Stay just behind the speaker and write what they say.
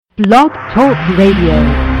Blog Talk Radio.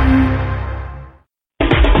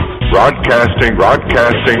 Broadcasting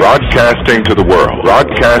to the world.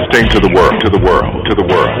 Broadcasting to the world, to the world, to the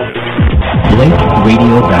world.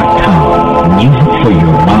 BlakeRadio.com. Music for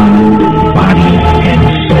your mind, body,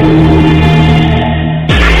 and soul.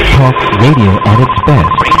 Talk radio at its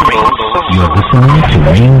best. You're listening to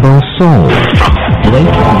Rainbow Soul.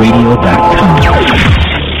 BlakeRadio.com.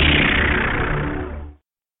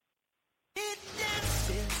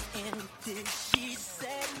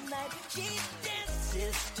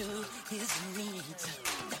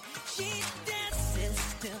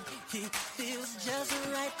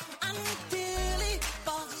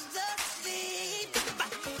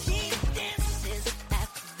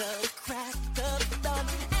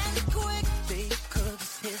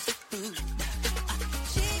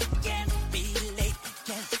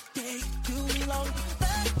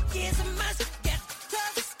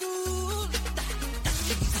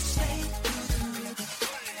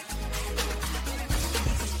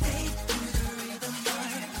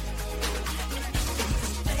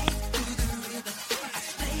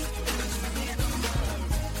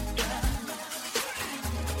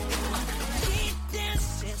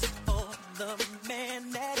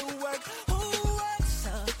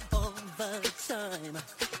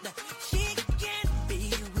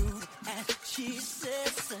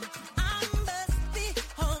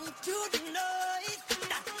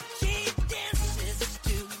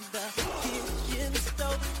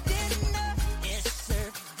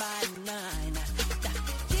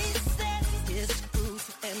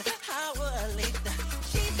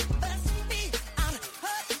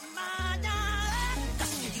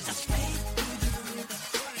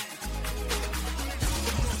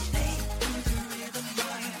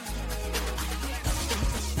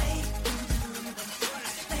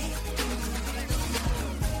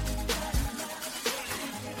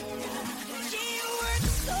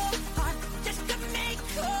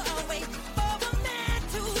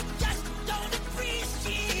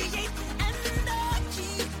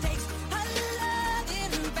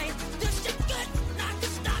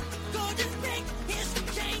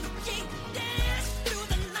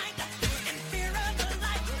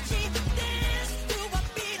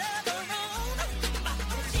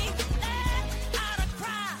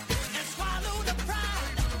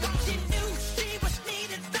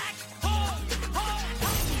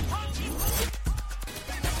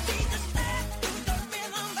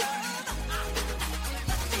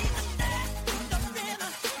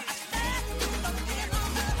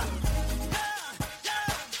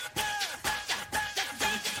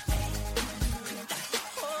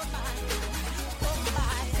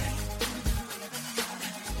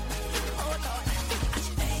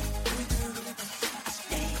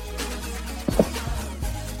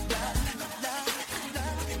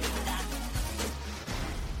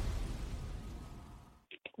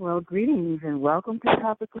 Well, greetings and welcome to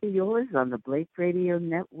Topically Yours on the Blake Radio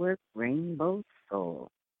Network, Rainbow Soul.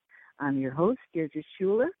 I'm your host, Deirdre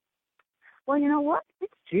Schuler. Well, you know what?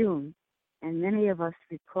 It's June, and many of us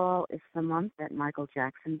recall it's the month that Michael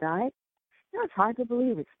Jackson died. You know, it's hard to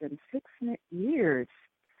believe it's been 6 years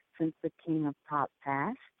since the king of pop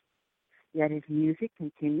passed, yet his music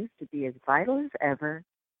continues to be as vital as ever,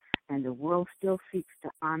 and the world still seeks to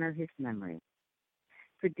honor his memory.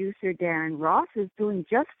 Producer Darrin Ross is doing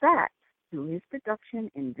just that through his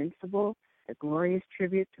production, Invincible, a glorious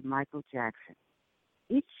tribute to Michael Jackson.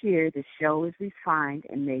 Each year, the show is refined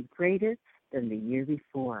and made greater than the year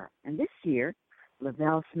before. And this year,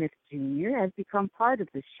 Lavelle Smith Jr. has become part of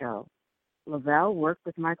the show. Lavelle worked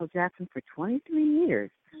with Michael Jackson for 23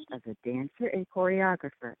 years as a dancer and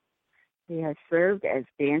choreographer. He has served as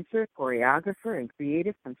dancer, choreographer, and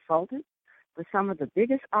creative consultant for some of the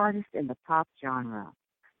biggest artists in the pop genre.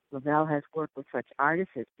 Lavelle has worked with such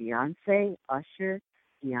artists as Beyonce, Usher,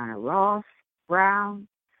 Diana Ross, Brown,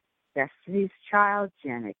 Destiny's Child,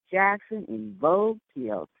 Janet Jackson, In Vogue,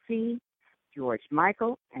 TLC, George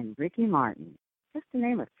Michael, and Ricky Martin, just to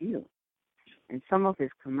name a few. And some of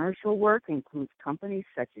his commercial work includes companies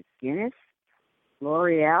such as Guinness,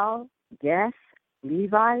 L'Oreal, Guess,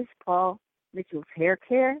 Levi's, Paul Mitchell's Hair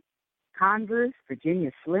Care, Converse,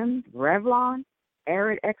 Virginia Slims, Revlon,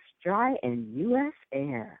 Arid X Dry, and U.S.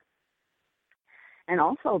 Air. And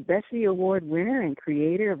also Bessie Award winner and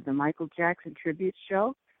creator of the Michael Jackson tribute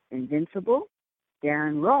show, Invincible,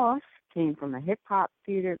 Darrin Ross came from a hip-hop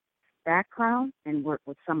theater background and worked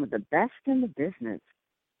with some of the best in the business,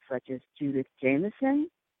 such as Judith Jamison,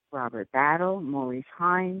 Robert Battle, Maurice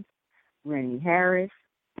Hines, Rennie Harris,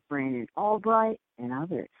 Brandon Albright, and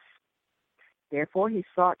others. Therefore, he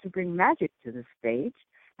sought to bring magic to the stage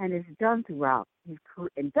and has done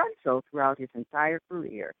so throughout his entire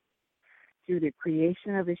career. Through the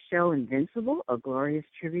creation of his show Invincible, a glorious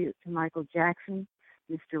tribute to Michael Jackson,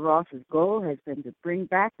 Mr. Ross's goal has been to bring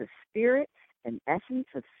back the spirit and essence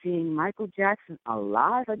of seeing Michael Jackson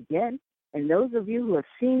alive again. And those of you who have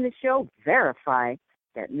seen the show verify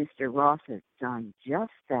that Mr. Ross has done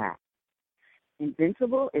just that.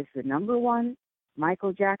 Invincible is the #1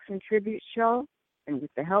 Michael Jackson tribute show, and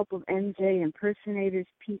with the help of MJ impersonators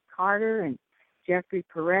Pete Carter and Jeffrey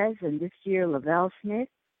Perez, and this year Lavelle Smith,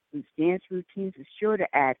 whose dance routines are sure to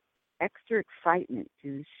add extra excitement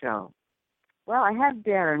to the show. Well, I have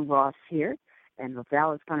Darrin Ross here, and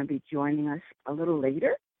Lavelle is going to be joining us a little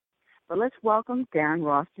later. But let's welcome Darrin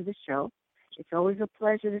Ross to the show. It's always a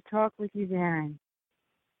pleasure to talk with you, Darrin.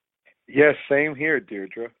 Yes, same here,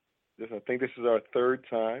 Deirdre. I think this is our third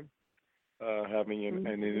time having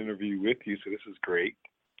an interview with you, so this is great.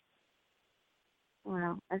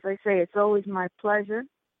 Well, as I say, it's always my pleasure,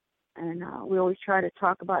 and we always try to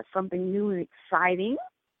talk about something new and exciting.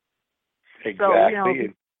 Exactly.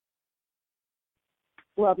 So,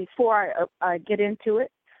 well, before I get into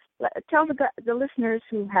it, tell the listeners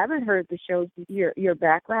who haven't heard the show your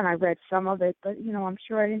background. I read some of it, but, I'm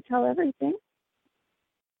sure I didn't tell everything.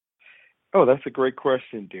 Oh, that's a great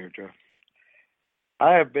question, Deirdre.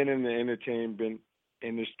 I have been in the entertainment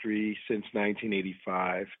industry since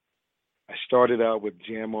 1985. I started out with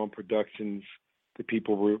Jam On Productions. The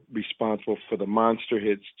people were responsible for the monster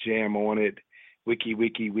hits Jam On It, Wiki,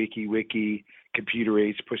 Wiki, Wiki, Wiki, Computer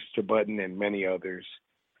Age, Push the Button, and many others.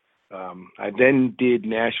 I then did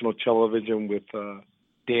national television with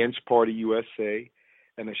Dance Party USA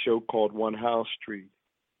and a show called One House Street.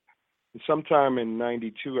 And sometime in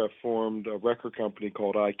 92, I formed a record company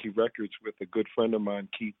called IQ Records with a good friend of mine,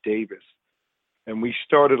 Keith Davis. And we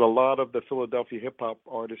started a lot of the Philadelphia hip-hop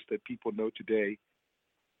artists that people know today.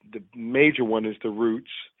 The major one is The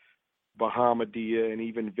Roots, Bahamadia, and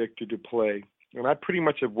even Victor Duplay. And I pretty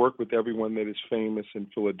much have worked with everyone that is famous in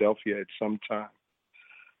Philadelphia at some time.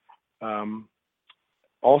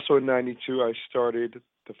 Also in 92, I started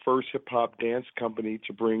the first hip-hop dance company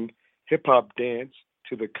to bring hip-hop dance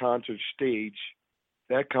to the concert stage.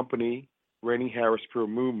 That company, Rennie Harris Pure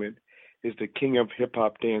Movement, is the king of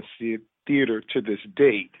hip-hop dance theater to this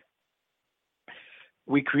date.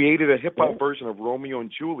 We created a hip-hop version of Romeo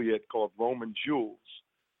and Juliet called Roman Jules,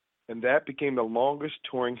 and that became the longest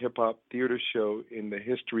touring hip-hop theater show in the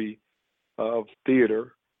history of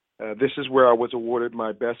theater. This is where I was awarded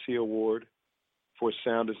my Bessie Award for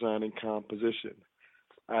sound design and composition.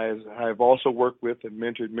 I've also worked with and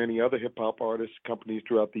mentored many other hip-hop artists, companies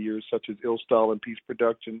throughout the years, such as Ill Style and Peace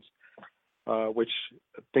Productions, which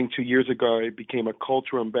I think 2 years ago I became a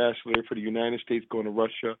cultural ambassador for the United States, going to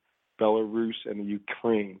Russia, Belarus, and the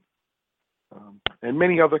Ukraine. And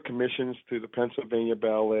many other commissions to the Pennsylvania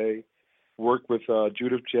Ballet, worked with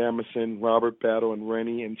Judith Jamison, Robert Battle, and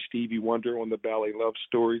Rennie and Stevie Wonder on the ballet Love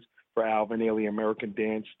Stories for Alvin Ailey American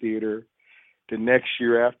Dance Theater. The next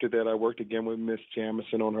year after that, I worked again with Miss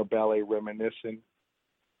Jamison on her ballet Reminiscent.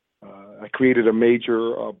 I created a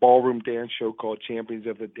major ballroom dance show called Champions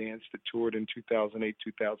of the Dance that toured in 2008,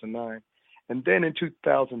 2009. And then in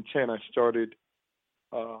 2010, I started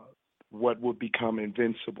what would become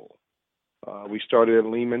Invincible. We started at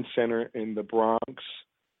Lehman Center in the Bronx.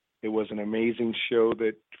 It was an amazing show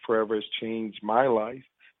that forever has changed my life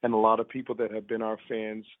and a lot of people that have been our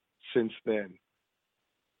fans since then.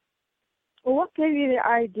 Well, what gave you the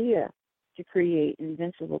idea to create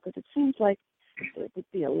Invincible? Because it seems like it would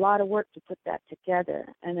be a lot of work to put that together,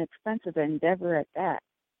 an expensive endeavor at that.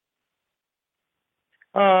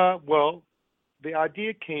 Well, the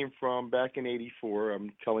idea came from back in '84.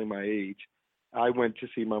 I'm telling my age. I went to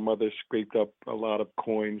see my mother scraped up a lot of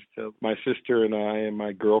coins. My sister and I and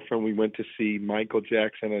my girlfriend, we went to see Michael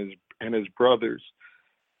Jackson and his brothers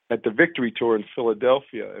at the Victory Tour in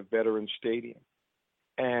Philadelphia at Veterans Stadium.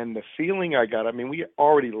 And the feeling I got, I mean, we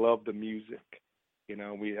already loved the music.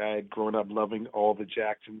 I had grown up loving all the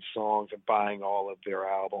Jackson songs and buying all of their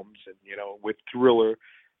albums. And, with Thriller,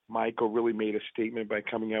 Michael really made a statement by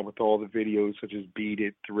coming out with all the videos such as Beat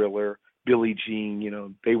It, Thriller, Billie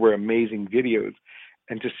Jean. They were amazing videos.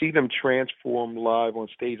 And to see them transform live on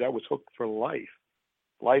stage, I was hooked for life.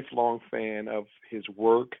 Lifelong fan of his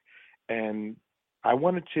work. And I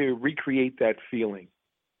wanted to recreate that feeling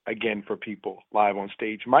again for people live on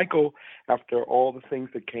stage. Michael, after all the things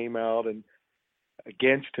that came out and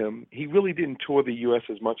against him, he really didn't tour the U.S.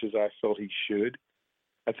 as much as I felt he should.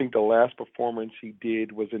 I think the last performance he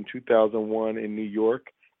did was in 2001 in New York,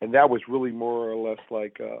 and that was really more or less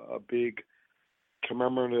like a big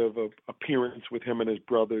commemorative of appearance with him and his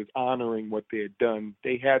brothers, honoring what they had done.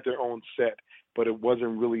 They had their own set, but it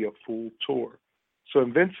wasn't really a full tour. So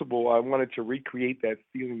Invincible, I wanted to recreate that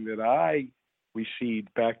feeling that I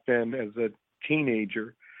received back then as a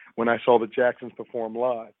teenager when I saw the Jacksons perform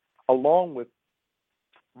live, along with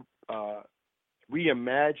uh,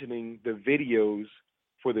 reimagining the videos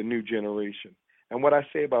for the new generation. And what I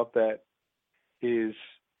say about that is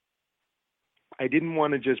I didn't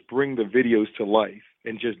want to just bring the videos to life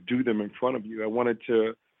and just do them in front of you. I wanted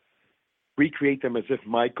to recreate them as if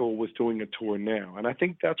Michael was doing a tour now. And I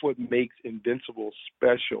think that's what makes Invincible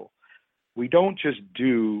special. We don't just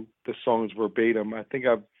do the songs verbatim. I think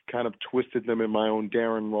I've kind of twisted them in my own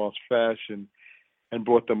Darrin Ross fashion and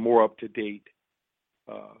brought them more up to date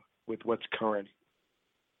with what's current,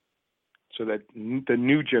 so that the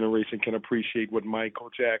new generation can appreciate what Michael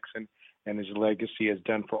Jackson and his legacy has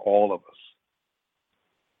done for all of us.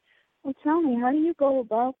 Well, tell me, how do you go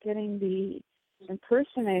about getting the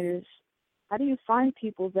impersonators? How do you find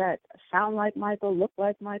people that sound like Michael, look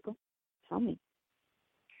like Michael? Tell me.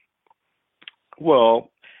 Well,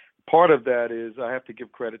 part of that is I have to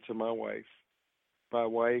give credit to my wife. My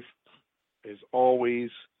wife is always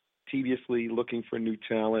tediously looking for new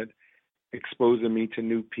talent, exposing me to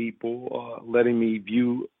new people, letting me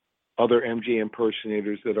view other MJ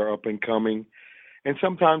impersonators that are up and coming. And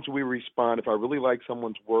sometimes we respond. If I really like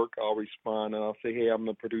someone's work, I'll respond and I'll say, hey, I'm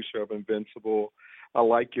the producer of Invincible. I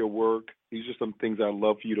like your work. These are some things I'd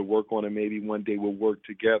love for you to work on, and maybe one day we'll work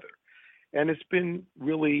together. And it's been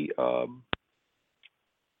really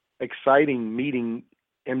exciting meeting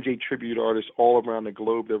MJ tribute artists all around the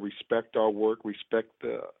globe that respect our work, respect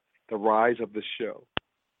the rise of the show.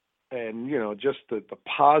 And, just the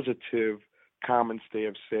positive comments they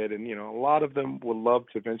have said. And, a lot of them would love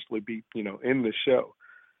to eventually be, in the show.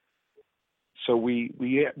 So we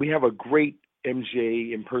have a great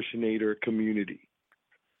MJ impersonator community.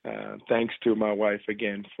 Thanks to my wife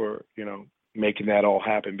again for, making that all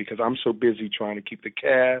happen, because I'm so busy trying to keep the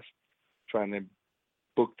cast, trying to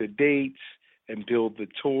book the dates and build the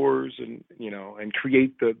tours and, and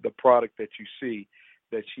create the product that you see,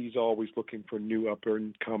 that she's always looking for new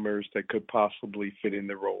up-and-comers that could possibly fit in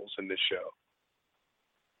the roles in the show.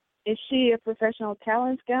 Is she a professional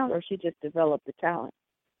talent scout, or she just developed the talent?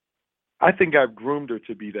 I think I've groomed her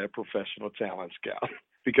to be that professional talent scout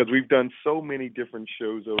because we've done so many different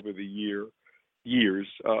shows over the years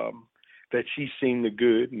that she's seen the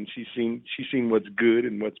good and she's seen what's good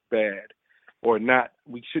and what's bad. Or not,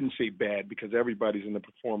 we shouldn't say bad because everybody's in the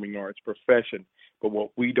performing arts profession, but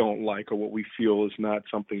what we don't like or what we feel is not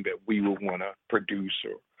something that we would want to produce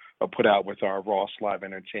or put out with our Ross Live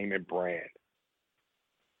Entertainment brand.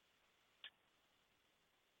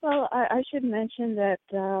 Well, I should mention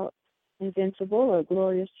that Invincible, a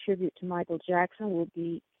glorious tribute to Michael Jackson, will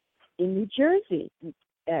be in New Jersey,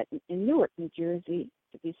 in Newark, New Jersey,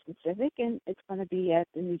 to be specific, and it's going to be at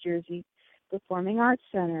the New Jersey Performing Arts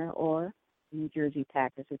Center, or New Jersey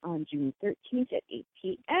Packers, on June 13th at 8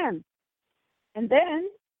 p.m. And then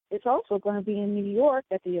it's also going to be in New York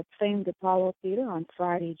at the acclaimed Apollo Theater on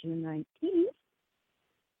Friday, June 19th.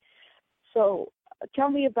 So tell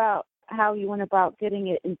me about how you went about getting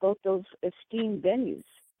it in both those esteemed venues.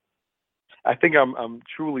 I think I'm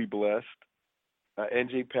truly blessed.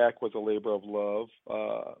 NJPAC was a labor of love.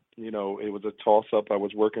 It was a toss-up. I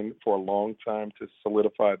was working for a long time to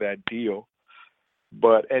solidify that deal.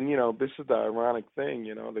 But this is the ironic thing,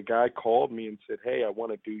 the guy called me and said, hey, I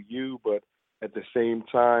want to do you, but at the same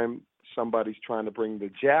time, somebody's trying to bring the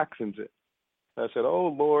Jacksons in. I said, oh,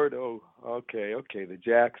 Lord, okay, the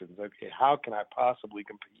Jacksons. Okay, how can I possibly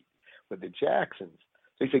compete with the Jacksons?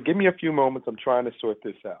 So he said, give me a few moments. I'm trying to sort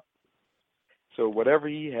this out. So whatever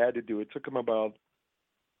he had to do, it took him about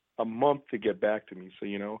a month to get back to me. So,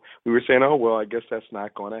 we were saying, oh, well, I guess that's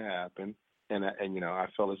not going to happen. And I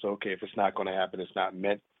felt it's okay. If it's not going to happen, it's not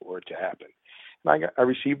meant for it to happen. And I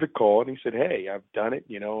received a call, and he said, hey, I've done it,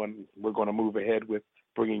 and we're going to move ahead with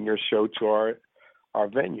bringing your show to our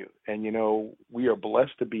venue. And, we are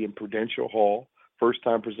blessed to be in Prudential Hall, first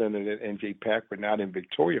time presented at NJPAC. We're not in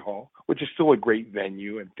Victoria Hall, which is still a great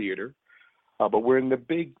venue and theater. But we're in the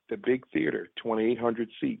big theater, 2,800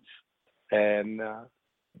 seats. And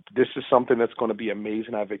this is something that's going to be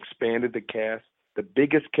amazing. I've expanded the cast. The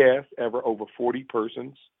biggest cast ever, over 40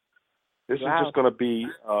 persons. This is just going to be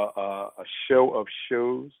a show of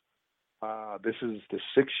shows. This is the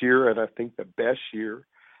 6th year, and I think the best year.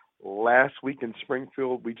 Last week in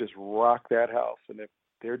Springfield, we just rocked that house. And if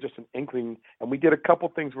they're just an inkling, and we did a couple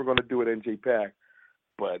things we're going to do at NJPAC,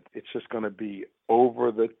 but it's just going to be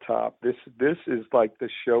over the top. This is like the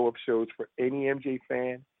show of shows for any MJ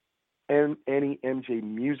fan any MJ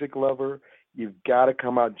music lover, you've got to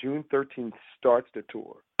come out. June 13th starts the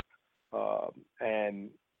tour. And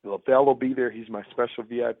Lavelle will be there. He's my special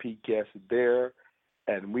VIP guest there.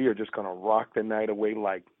 And we are just going to rock the night away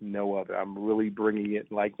like no other. I'm really bringing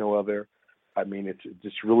it like no other. I mean, it's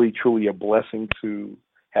just really, truly a blessing to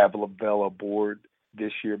have Lavelle aboard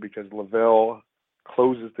this year because Lavelle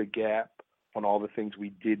closes the gap on all the things we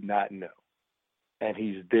did not know. And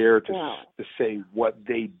he's there to say what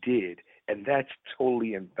they did. And that's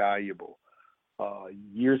totally invaluable.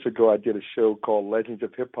 Years ago, I did a show called Legends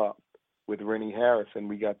of Hip Hop with Rennie Harris, and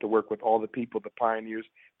we got to work with all the people, the pioneers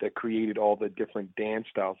that created all the different dance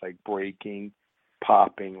styles like breaking,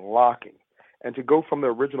 popping, locking. And to go from the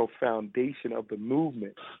original foundation of the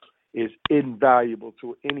movement is invaluable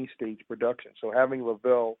to any stage production. So having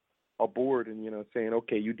Lavelle aboard and, saying,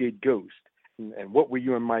 okay, you did Ghost, and what were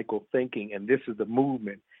you and Michael thinking? And this is the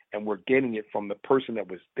movement, and we're getting it from the person that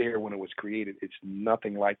was there when it was created. It's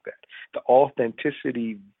nothing like that. The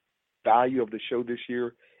authenticity value of the show this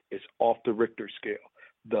year is off the Richter scale.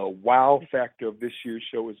 The wow factor of this year's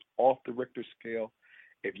show is off the Richter scale.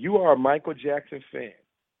 If you are a Michael Jackson fan,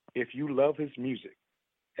 if you love his music,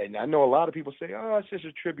 and I know a lot of people say, oh, it's just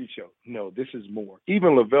a tribute show. No, this is more.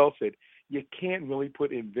 Even Lavelle said, you can't really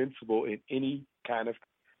put Invincible in any kind of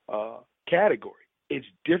category. It's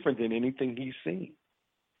different than anything he's seen.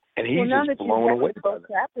 And he's just blown away by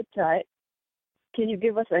that. Appetite, can you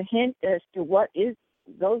give us a hint as to what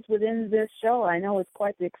goes within this show? I know it's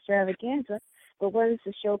quite the extravaganza, but what is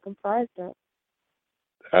the show comprised of?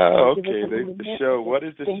 Okay, the show. What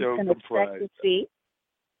is the show comprised of?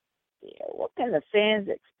 What can the fans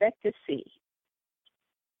expect to see?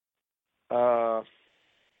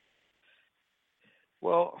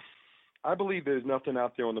 Well, I believe there's nothing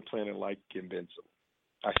out there on the planet like Invincible.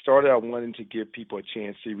 I started out wanting to give people a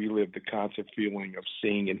chance to relive the concert feeling of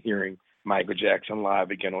seeing and hearing Michael Jackson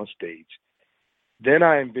live again on stage. Then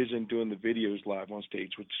I envisioned doing the videos live on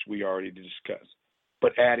stage, which we already discussed,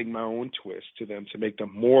 but adding my own twist to them to make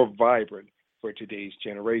them more vibrant for today's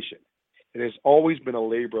generation. It has always been a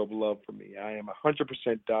labor of love for me. I am a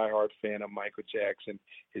 100% diehard fan of Michael Jackson,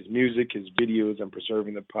 his music, his videos, and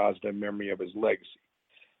preserving the positive memory of his legacy.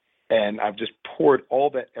 And I've just poured all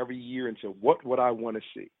that every year into what would I want to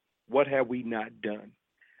see? What have we not done?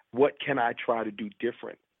 What can I try to do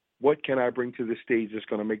different? What can I bring to the stage that's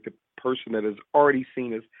going to make the person that has already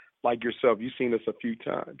seen us, like yourself, you've seen us a few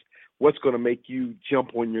times, what's going to make you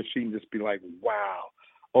jump on your seat and just be like, wow,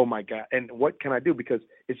 oh my God. And what can I do? Because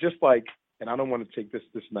it's just like, and I don't want to take this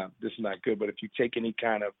is not good, but if you take any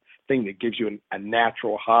kind of thing that gives you a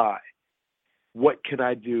natural high, what can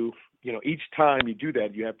I do? Each time you do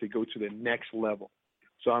that, you have to go to the next level.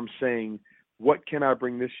 So I'm saying, what can I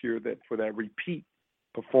bring this year that for that repeat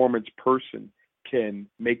performance person can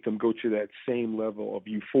make them go to that same level of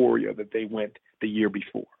euphoria that they went the year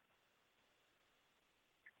before?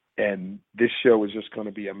 And this show is just going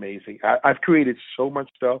to be amazing. I've created so much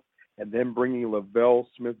stuff, and then bringing Lavelle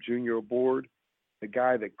Smith Jr. aboard, the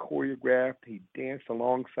guy that choreographed, he danced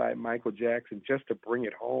alongside Michael Jackson just to bring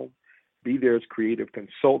it home. Be there as creative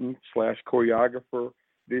consultant / choreographer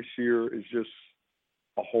this year is just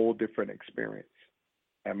a whole different experience.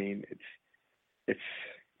 I mean, it's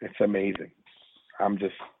amazing. I'm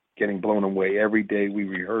just getting blown away. Every day we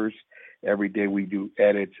rehearse, every day we do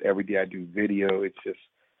edits, every day I do video. It's just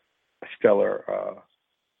a stellar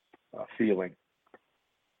feeling.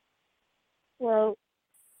 Well,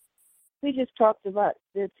 we just talked about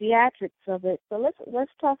the theatrics of it, so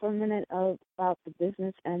let's talk for a minute about the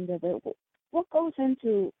business end of it. What goes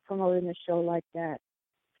into promoting a show like that?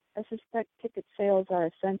 I suspect ticket sales are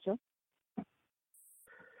essential.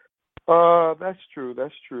 That's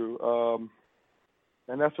true.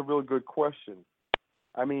 And that's a really good question.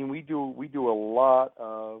 I mean, we do a lot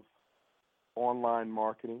of online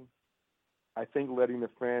marketing. I think letting the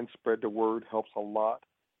fans spread the word helps a lot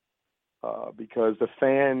because the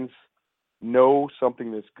fans know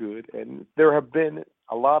something that's good. And there have been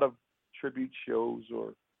a lot of tribute shows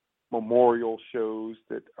or memorial shows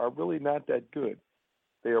that are really not that good.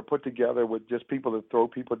 They are put together with just people that throw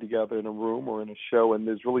people together in a room or in a show, and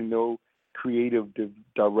there's really no creative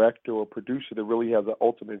director or producer that really has an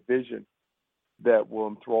ultimate vision that will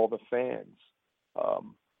enthrall the fans.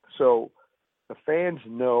 So the fans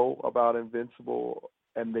know about Invincible,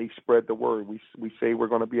 and they spread the word. We say we're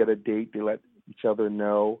going to be at a date. They let each other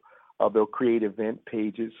know. They'll create event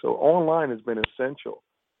pages. So online has been essential,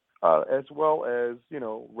 as well as,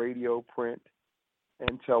 radio, print,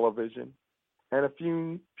 and television. And a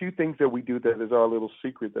few things that we do that is our little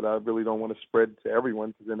secret that I really don't want to spread to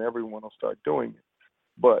everyone because then everyone will start doing it.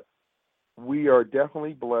 But we are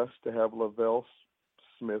definitely blessed to have Lavelle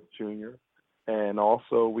Smith Jr. And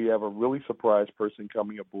also, we have a really surprised person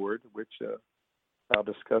coming aboard, which I'll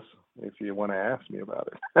discuss if you want to ask me about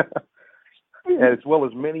it, as well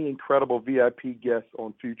as many incredible VIP guests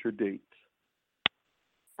on future dates.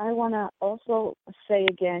 I want to also say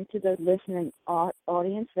again to the listening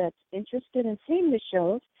audience that's interested in seeing the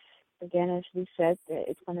shows, again, as we said,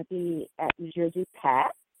 it's going to be at New Jersey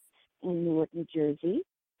PAC in Newark, New Jersey.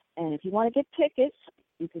 And if you want to get tickets,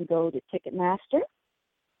 you can go to Ticketmaster,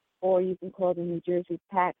 or you can call the New Jersey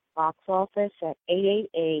PAC box office at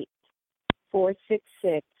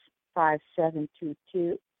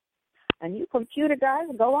 888-466-5722. And you computer guys,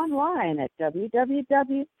 go online at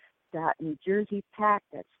www.newjerseypac,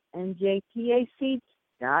 that's njpac.org.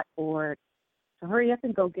 So hurry up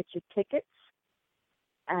and go get your tickets.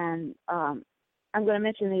 And I'm going to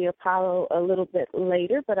mention the Apollo a little bit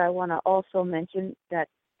later, but I want to also mention that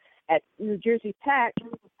at New Jersey PAC,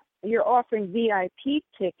 you're offering VIP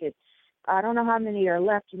tickets. I don't know how many are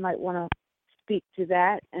left. You might want to speak to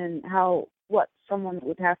that and what someone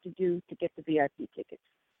would have to do to get the VIP tickets.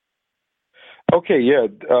 Okay, yeah.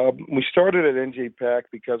 We started at NJPAC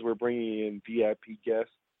because we're bringing in VIP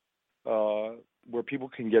guests where people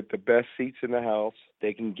can get the best seats in the house.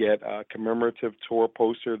 They can get a commemorative tour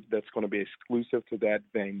poster that's going to be exclusive to that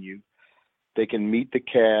venue. They can meet the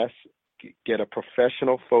cast, get a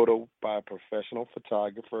professional photo by a professional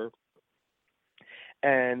photographer.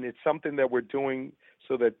 And it's something that we're doing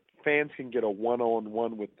so that fans can get a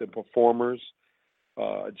one-on-one with the performers,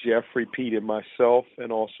 Jeffrey, Pete, and myself,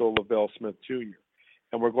 and also Lavelle Smith Jr.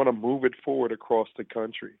 And we're going to move it forward across the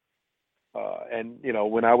country. And, you know,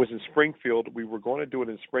 when I was in Springfield, we were going to do it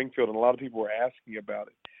in Springfield, and a lot of people were asking about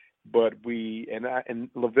it. But and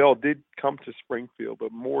Lavelle did come to Springfield,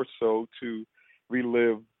 but more so to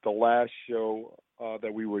relive the last show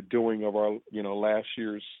that we were doing of our, last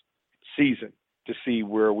year's season, to see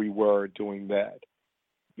where we were doing that.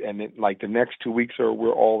 And the next 2 weeks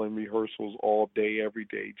we're all in rehearsals all day, every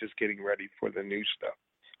day, just getting ready for the new stuff.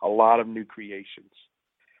 A lot of new creations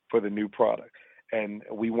for the new product. And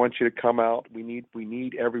we want you to come out. We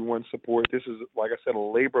need everyone's support. This is, like I said, a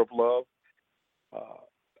labor of love.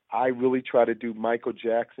 I really try to do Michael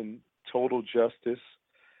Jackson total justice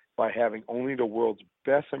by having only the world's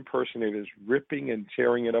best impersonators ripping and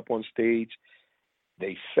tearing it up on stage.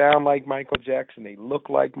 They sound like Michael Jackson. They look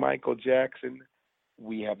like Michael Jackson.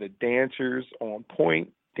 We have the dancers on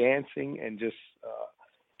point, dancing and just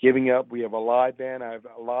giving up. We have a live band. I have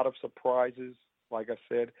a lot of surprises, like I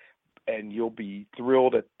said, and you'll be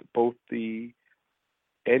thrilled at both the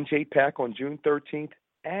NJPAC on June 13th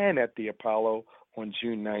and at the Apollo on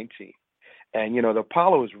June 19th. And, the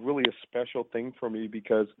Apollo is really a special thing for me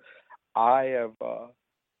because I have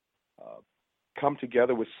come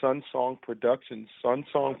together with Sun Song Productions. Sun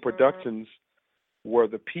Song Productions were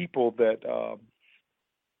the people that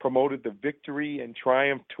promoted the Victory and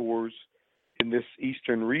Triumph tours in this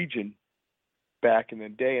eastern region back in the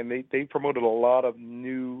day. And they promoted a lot of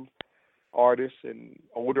new artists and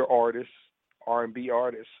older artists, R&B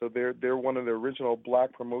artists. So they're one of the original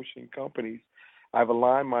black promotion companies. I've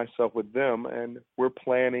aligned myself with them, and we're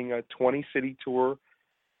planning a 20-city tour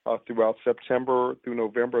throughout September through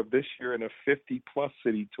November of this year and a 50-plus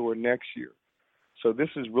city tour next year. So this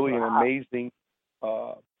is really an amazing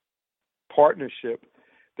partnership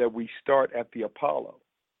that we start at the Apollo.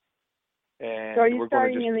 And so are you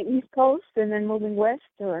starting in the East Coast and then moving west,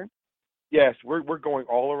 or? Yes, we're going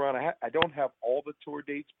all around. I don't have all the tour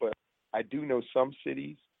dates, but I do know some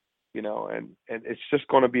cities, and it's just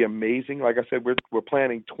going to be amazing. Like I said, we're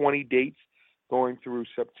planning 20 dates going through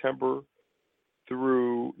September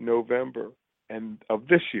through November and of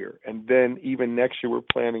this year, and then even next year we're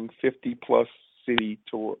planning 50-plus city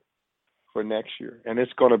tour for next year, and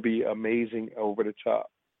it's going to be amazing, over the top.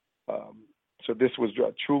 So this was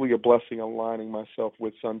truly a blessing, aligning myself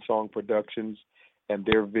with Sun Song Productions and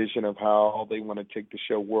their vision of how they want to take the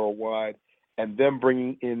show worldwide, and them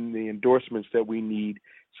bringing in the endorsements that we need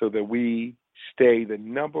so that we stay the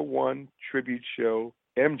number one tribute show,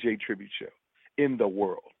 MJ tribute show, in the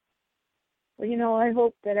world. Well, I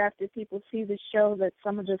hope that after people see the show that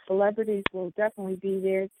some of the celebrities will definitely be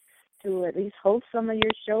there to at least host some of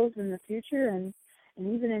your shows in the future and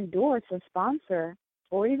even endorse or sponsor,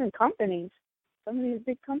 or even companies. Some of these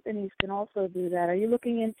big companies can also do that. Are you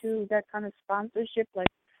looking into that kind of sponsorship, like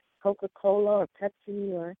Coca-Cola or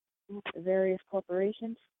Pepsi or the various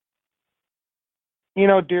corporations?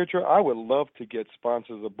 Deirdre, I would love to get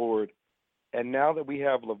sponsors aboard. And now that we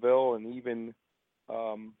have Lavelle and even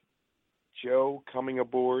Joe coming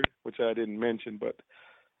aboard, which I didn't mention, but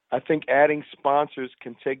I think adding sponsors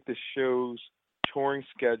can take the show's touring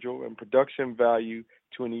schedule and production value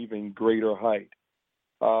to an even greater height.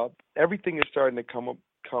 Everything is starting to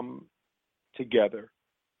come together,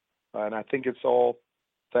 and I think it's all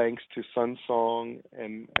thanks to Sun Song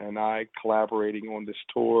and I collaborating on this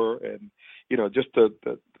tour, and just the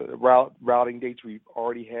routing dates we've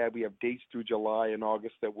already had. We have dates through July and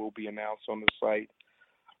August that will be announced on the site.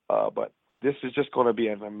 But this is just going to be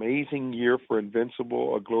an amazing year for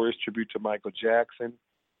Invincible, a glorious tribute to Michael Jackson.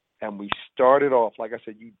 And we started off, like I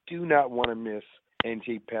said, you do not want to miss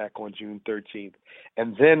NJ-PAC on June 13th.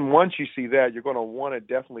 And then once you see that, you're going to want to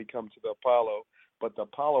definitely come to the Apollo. But the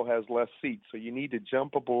Apollo has less seats, so you need to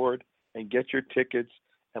jump aboard and get your tickets,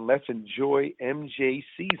 and let's enjoy MJ's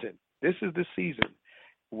season. This is the season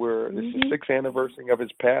where this is the 6th anniversary of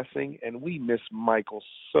his passing, and we miss Michael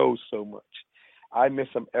so much. I miss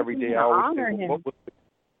him every day. I always say,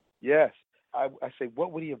 yes. I say,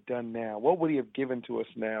 what would he have done now? What would he have given to us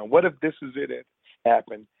now? What if this is it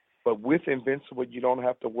happened? But with Invincible, you don't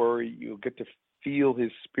have to worry. You'll get to feel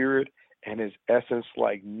his spirit and his essence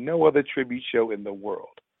like no other tribute show in the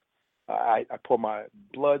world. I pour my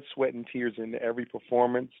blood, sweat, and tears into every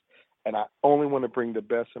performance, and I only want to bring the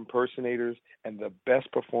best impersonators and the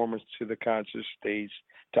best performers to the concert stage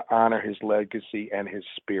to honor his legacy and his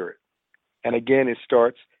spirit. And again, it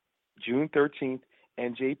starts June 13th,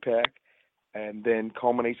 NJ-PAC, and then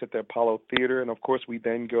culminates at the Apollo Theater. And, of course, we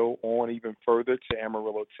then go on even further to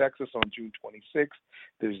Amarillo, Texas on June 26th.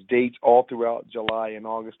 There's dates all throughout July and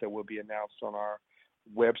August that will be announced on our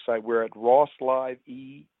website. We're at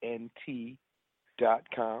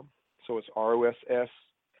RossLiveENT.com. So it's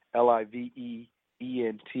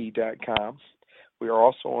RossLiveENT.com. We are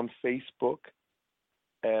also on Facebook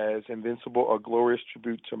as Invincible, a glorious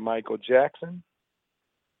tribute to Michael Jackson.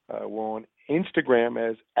 We're on Instagram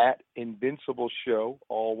as @InvincibleShow,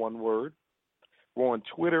 all one word. We're on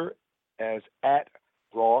Twitter as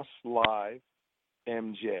 @RossLiveMJ,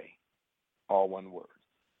 all one word.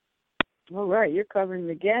 All right, you're covering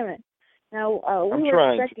the gamut. Now, we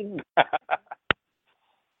were expecting,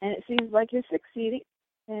 and it seems like you're succeeding,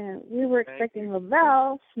 and we were expecting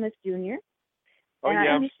Lavelle Smith Jr., and I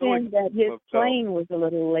understand that his plane was a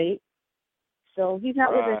little late, so he's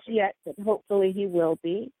not with us yet, but hopefully he will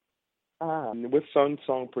be. With Sun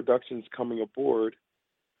Song Productions coming aboard,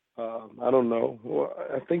 I don't know. Well,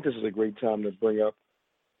 I think this is a great time to bring up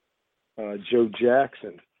Joe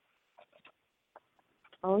Jackson.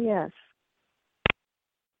 Oh, yes.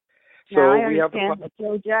 So now, I understand that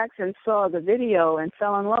Joe Jackson saw the video and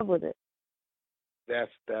fell in love with it.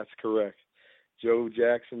 That's correct. Joe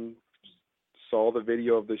Jackson saw the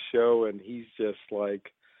video of the show, and he's just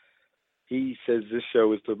like, he says this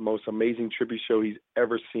show is the most amazing tribute show he's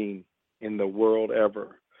ever seen in the world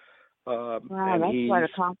ever. Wow, that's quite a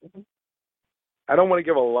compliment. I don't want to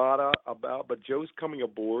give a lot about, but Joe's coming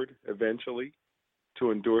aboard eventually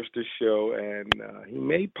to endorse this show, and he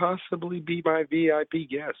may possibly be my VIP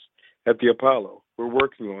guest at the Apollo. We're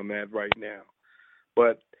working on that right now.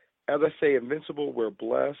 But as I say, Invincible, we're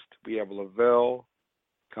blessed. We have Lavelle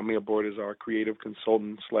coming aboard as our creative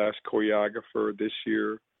consultant / choreographer this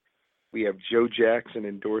year. We have Joe Jackson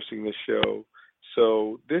endorsing the show.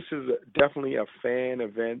 So this is definitely a fan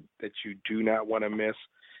event that you do not want to miss.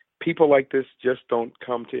 People like this just don't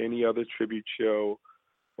come to any other tribute show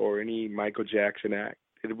or any Michael Jackson act.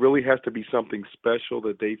 It really has to be something special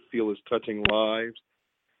that they feel is touching lives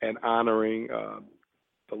and honoring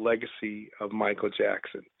the legacy of Michael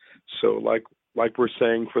Jackson. So like we're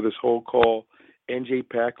saying for this whole call,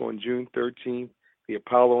 NJ-PAC on June 13th, the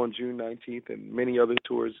Apollo on June 19th, and many other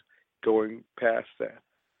tours going past that.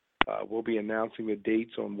 We'll be announcing the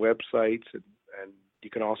dates on websites, and you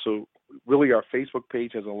can also, really our Facebook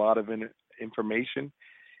page has a lot of information.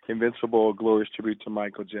 Invincible, a glorious tribute to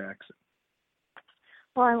Michael Jackson.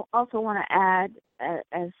 Well, I also want to add,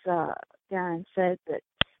 as Darrin said, that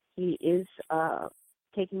he is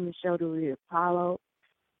taking the show to the Apollo.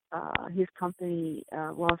 His company,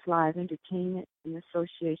 Ross Live Entertainment, in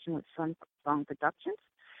association with Sun Song Productions,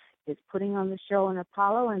 is putting on the show in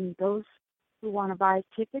Apollo, and those who want to buy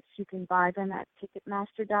tickets, you can buy them at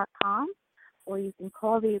Ticketmaster.com, or you can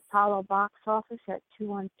call the Apollo box office at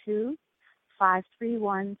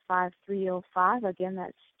 212-531-5305. Again,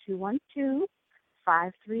 that's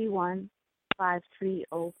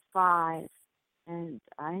 212-531-5305. And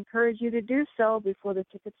I encourage you to do so before the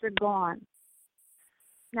tickets are gone.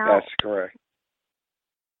 Now, that's correct.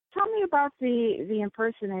 Tell me about the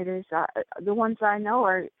impersonators. The ones I know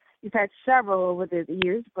are, you've had several over the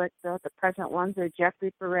years, but the present ones are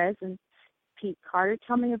Jeffrey Perez and Pete Carter.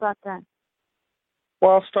 Tell me about that.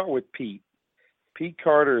 Well, I'll start with Pete. Pete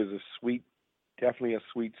Carter is definitely a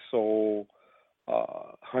sweet soul,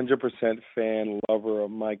 100% fan, lover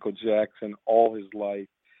of Michael Jackson all his life.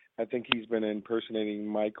 I think he's been impersonating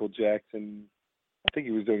Michael Jackson. I think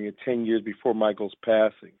he was doing it 10 years before Michael's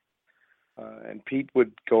passing. And Pete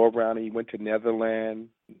would go around. He went to Neverland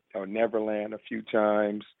a few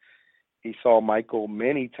times. He saw Michael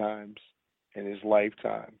many times in his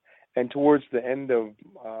lifetime. And towards the end of,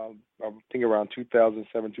 I think around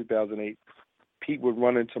 2007, 2008, Pete would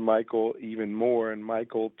run into Michael even more. And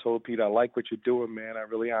Michael told Pete, "I like what you're doing, man. I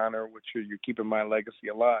really honor what you're keeping my legacy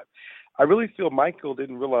alive." I really feel Michael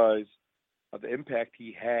didn't realize the impact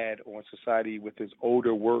he had on society with his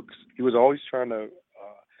older works. He was always trying to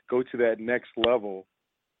go to that next level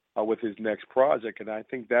with his next project. And I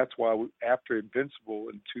think that's why after Invincible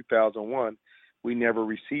in 2001, we never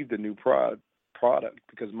received a new product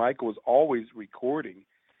because Michael was always recording,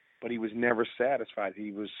 but he was never satisfied.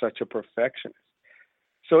 He was such a perfectionist.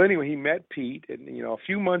 So anyway, he met Pete, and a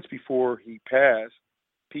few months before he passed,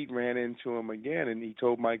 Pete ran into him again, and he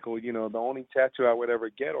told Michael, the only tattoo I would ever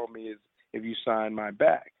get on me is if you sign my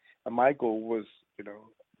back. And Michael was,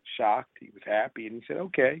 shocked. He was happy, and he said,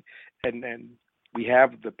 okay. And we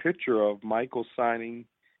have the picture of Michael signing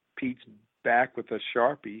Pete's back with a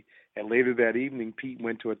Sharpie, and later that evening, Pete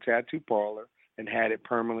went to a tattoo parlor and had it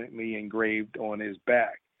permanently engraved on his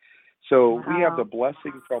back. So we have the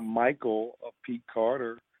blessing from Michael of Pete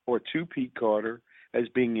Carter, or to Pete Carter, as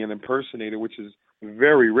being an impersonator, which is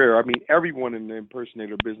very rare. I mean, everyone in the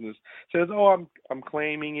impersonator business says, "Oh, I'm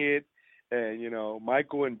claiming it," and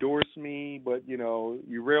Michael endorsed me, but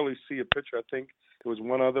you rarely see a picture. I think there was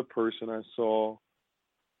one other person I saw.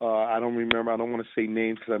 I don't remember. I don't want to say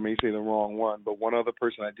names because I may say the wrong one, but one other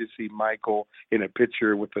person I did see Michael in a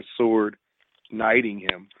picture with a sword knighting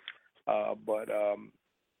him. But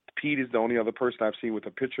Pete is the only other person I've seen with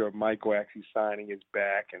a picture of Michael actually signing his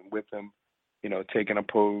back and with him, taking a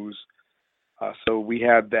pose. So we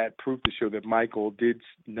have that proof to show that Michael did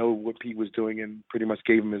know what Pete was doing and pretty much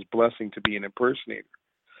gave him his blessing to be an impersonator.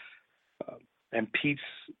 And Pete's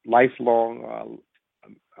lifelong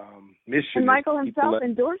mission. And Michael himself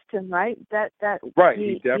endorsed him, right? Right,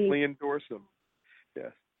 he definitely endorsed him.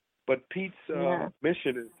 Yes, but Pete's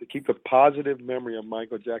mission is to keep the positive memory of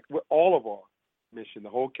Michael Jackson. All of our mission, the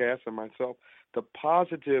whole cast and myself, the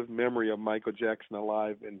positive memory of Michael Jackson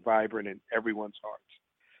alive and vibrant in everyone's hearts.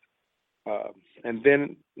 And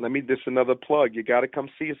then this another plug. You got to come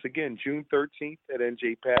see us again, June 13th at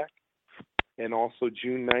NJPAC, and also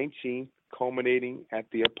June 19th, culminating at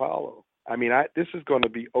the Apollo. I mean, this is going to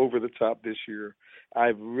be over the top this year.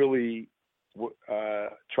 I've really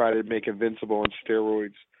tried to make Invincible on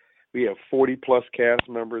steroids. We have 40-plus cast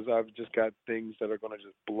members. I've just got things that are going to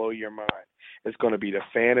just blow your mind. It's going to be the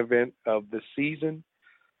fan event of the season.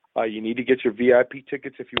 You need to get your VIP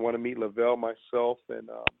tickets if you want to meet Lavelle, myself, and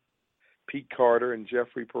Pete Carter and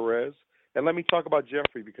Jeffrey Perez. And let me talk about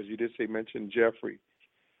Jeffrey because you did mention Jeffrey.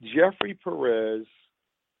 Jeffrey Perez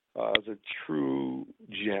is a true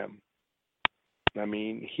gem. I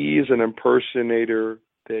mean, he is an impersonator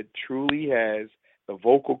that truly has the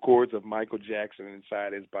vocal cords of Michael Jackson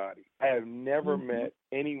inside his body. I have never met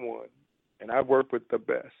anyone, and I've worked with the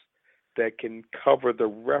best, that can cover the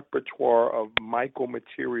repertoire of Michael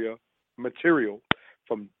material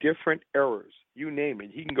from different eras. You name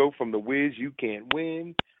it. He can go from The Wiz, You Can't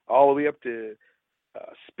Win, all the way up to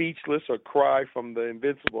Speechless or Cry from the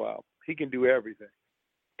Invincible album. He can do everything.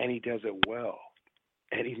 And he does it well.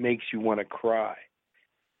 And he makes you want to cry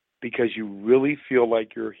because you really feel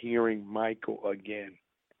like you're hearing Michael again.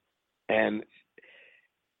 And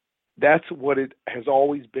that's what it has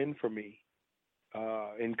always been for me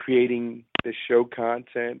in creating the show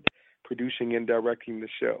content, producing and directing the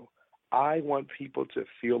show. I want people to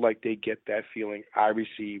feel like they get that feeling I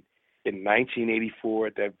received in 1984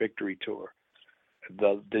 at that Victory Tour.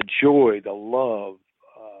 The joy, the love,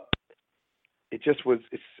 it's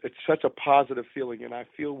such a positive feeling, and I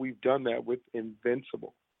feel we've done that with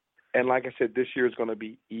Invincible. And like I said, this year is going to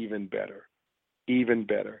be even better.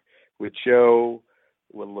 With Joe,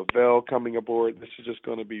 with Lavelle coming aboard, this is just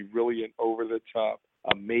going to be really an over-the-top,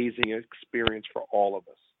 amazing experience for all of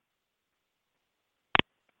us.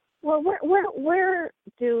 Well, where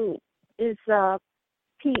is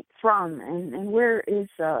Pete from, and where do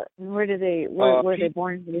they were they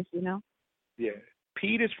born? Yeah,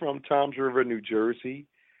 Pete is from Toms River, New Jersey,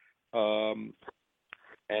 and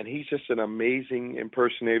he's just an amazing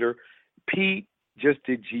impersonator. Pete just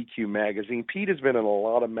did GQ magazine. Pete has been in a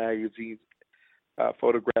lot of magazines,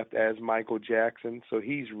 photographed as Michael Jackson, so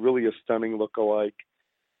he's really a stunning lookalike.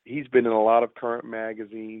 He's been in a lot of current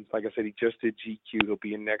magazines. Like I said, he just did GQ. He'll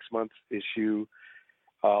be in next month's issue.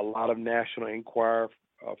 A lot of National Enquirer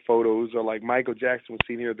photos are like Michael Jackson was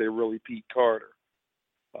seen here. They're really Pete Carter.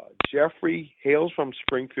 Jeffrey hails from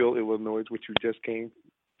Springfield, Illinois, which we just came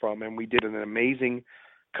from, and we did an amazing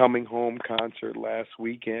coming home concert last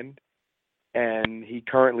weekend. And he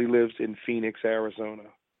currently lives in Phoenix, Arizona.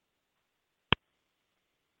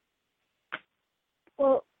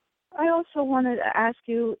 Well, I also wanted to ask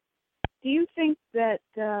you, do you think that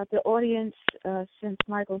the audience, since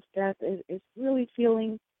Michael's death, is really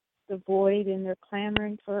feeling the void and they're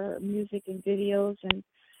clamoring for music and videos and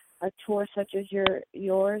a tour such as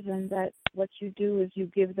yours, and that what you do is you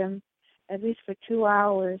give them, at least for 2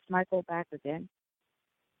 hours, Michael back again?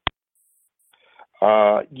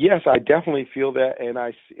 Yes, I definitely feel that, and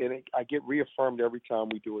I get reaffirmed every time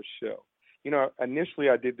we do a show. You know, initially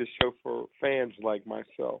I did this show for fans like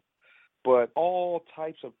myself, but all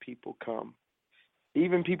types of people come,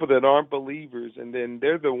 even people that aren't believers, and then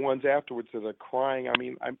they're the ones afterwards that are crying. I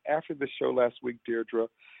mean, after the show last week, Deirdre,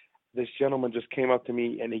 this gentleman just came up to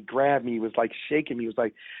me and he grabbed me. He was like shaking me. He was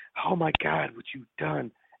like, "Oh my God, what you've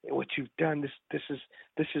done! What you've done! This is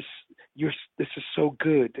so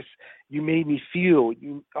good. You made me feel.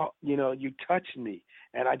 You touched me,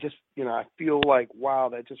 and I just I feel like, wow,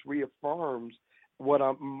 that just reaffirms what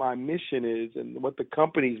my mission is and what the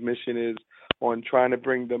company's mission is on trying to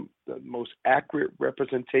bring the most accurate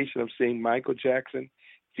representation of seeing Michael Jackson,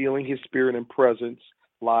 feeling his spirit and presence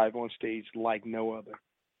live on stage like no other."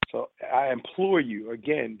 So I implore you,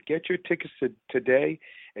 again, get your tickets today.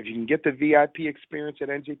 If you can get the VIP experience at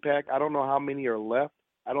NJPAC, I don't know how many are left.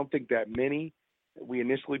 I don't think that many. We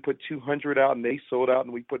initially put 200 out, and they sold out,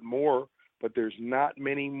 and we put more, but there's not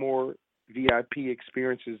many more VIP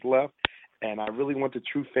experiences left. And I really want the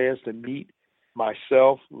true fans to meet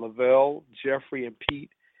myself, Lavelle, Jeffrey, and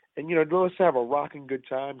Pete. And, let's have a rocking good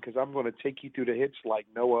time, because I'm going to take you through the hits like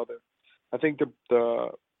no other. I think the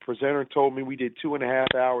presenter told me we did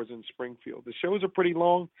 2.5 hours in Springfield. The shows are pretty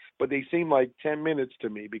long, but they seem like 10 minutes to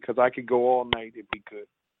me, because I could go all night if we could.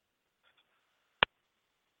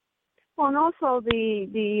 Well, and also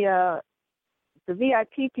the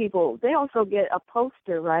VIP people, they also get a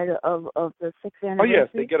poster, right, of the 6th anniversary? Oh, yes,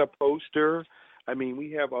 they get a poster. I mean,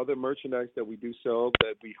 we have other merchandise that we do sell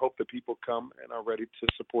that we hope that people come and are ready to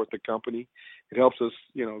support the company. It helps us,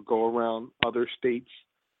 go around other states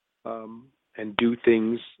and do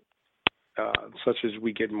things such as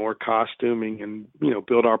we get more costuming and,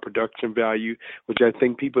 build our production value, which I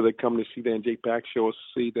think people that come to see the NJPAC show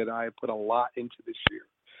see that I put a lot into this year.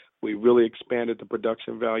 We really expanded the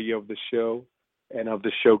production value of the show and of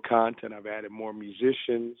the show content. I've added more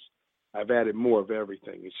musicians. I've added more of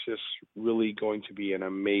everything. It's just really going to be an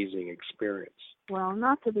amazing experience. Well,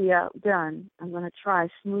 not to be outdone, I'm going to try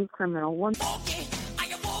Smooth Criminal. One.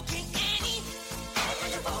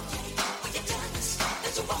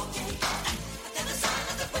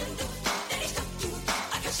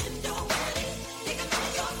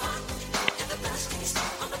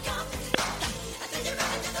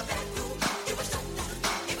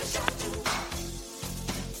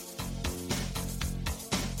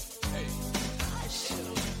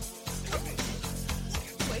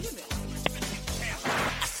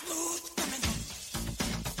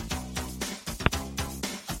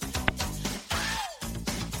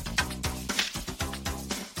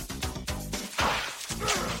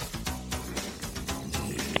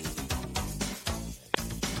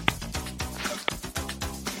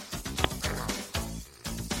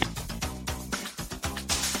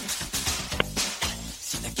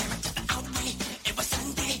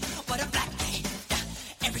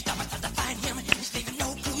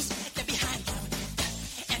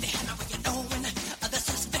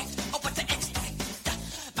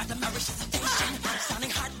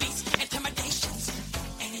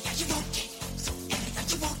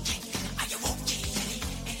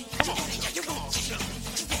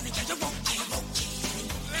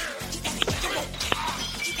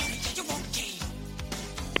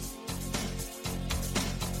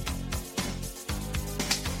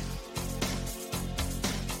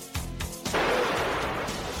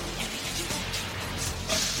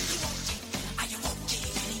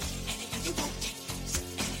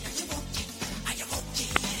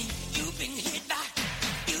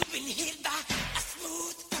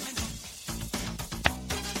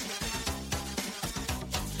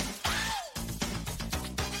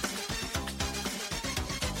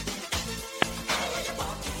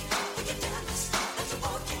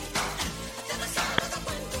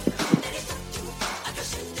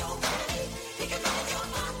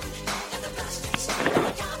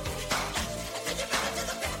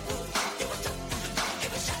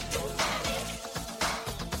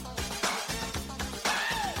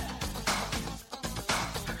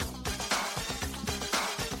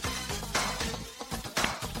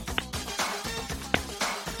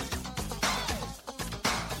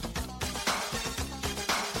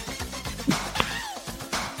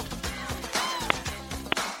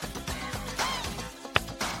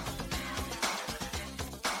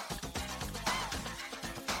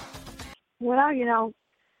 Well,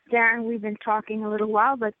 Darrin, we've been talking a little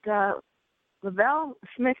while, but Lavelle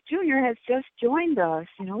Smith Jr. has just joined us.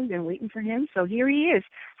 We've been waiting for him, so here he is.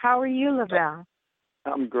 How are you, Lavelle?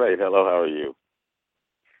 I'm great. Hello, how are you?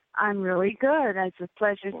 I'm really good. It's a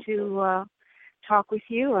pleasure to talk with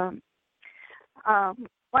you. Why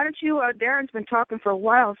don't you, Darrin's been talking for a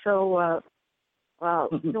while, so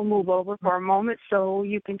he'll move over for a moment so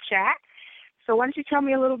you can chat. So why don't you tell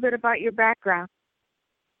me a little bit about your background?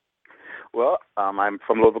 Well, I'm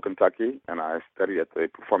from Louisville, Kentucky, and I study at the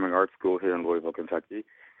Performing Arts School here in Louisville, Kentucky.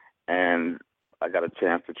 And I got a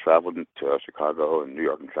chance to travel to Chicago and New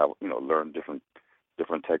York and travel, learn different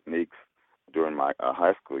techniques during my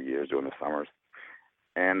high school years, during the summers.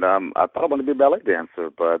 And I thought I wanted to be a ballet dancer,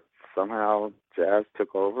 but somehow jazz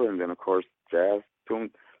took over, and then, of course, jazz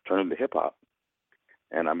turned into hip-hop.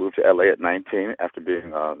 And I moved to L.A. at 19 after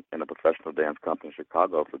being in a professional dance company in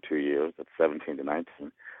Chicago for 2 years, at 17 to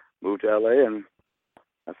 19. Moved to L.A., and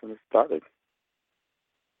that's when it started.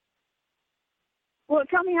 Well,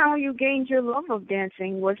 tell me how you gained your love of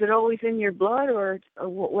dancing. Was it always in your blood, or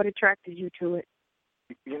what attracted you to it?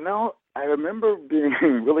 I remember being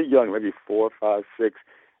really young, maybe 4, 5, 6,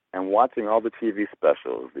 and watching all the TV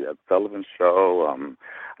specials. The Sullivan Show,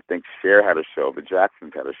 I think Cher had a show, the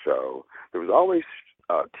Jacksons had a show. There was always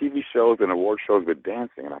TV shows and award shows with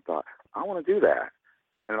dancing, and I thought, I want to do that.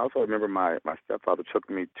 And I also remember my stepfather took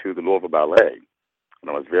me to the Louisville Ballet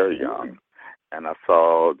when I was very young, and I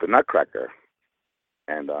saw the Nutcracker,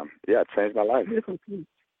 and it changed my life. Beautiful piece.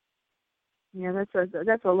 Yeah,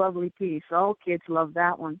 that's a lovely piece. All kids love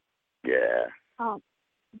that one. Yeah.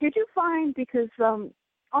 Did you find, because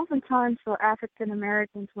oftentimes for African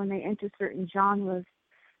Americans when they enter certain genres,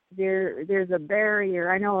 there's a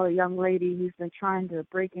barrier. I know a young lady who's been trying to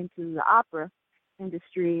break into the opera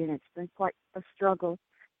industry, and it's been quite a struggle.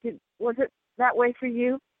 Was it that way for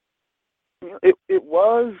you? It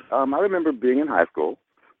was. I remember being in high school,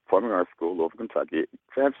 performing arts school, Louisville, Kentucky.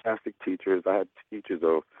 Fantastic teachers. I had teachers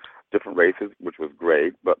of different races, which was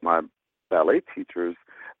great. But my ballet teachers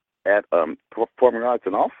at performing arts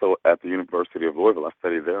and also at the University of Louisville, I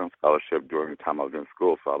studied there on scholarship during the time I was in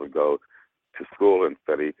school. So I would go to school and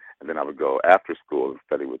study, and then I would go after school and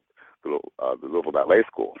study with the Louisville Ballet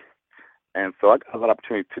School. And so I got a lot of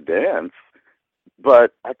opportunity to dance.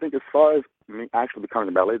 But I think as far as me actually becoming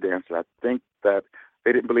a ballet dancer, I think that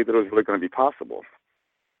they didn't believe that it was really going to be possible.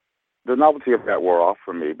 The novelty of that wore off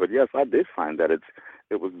for me. But, yes, I did find that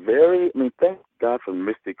it was very, thank God for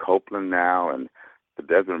Misty Copeland now and the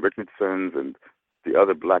Desmond Richardsons and the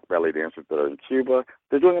other black ballet dancers that are in Cuba.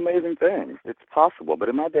 They're doing amazing things. It's possible. But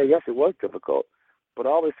in my day, yes, it was difficult. But I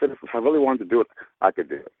always said if I really wanted to do it, I could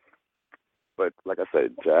do it. But like I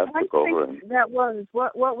said, jazz took over. That was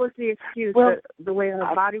what was the excuse? Well, the way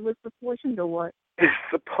our body was proportioned, or what?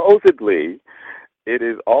 Supposedly, it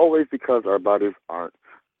is always because our bodies aren't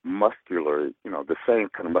muscular, the same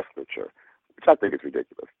kind of musculature, which I think is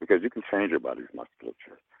ridiculous because you can change your body's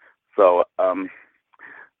musculature. So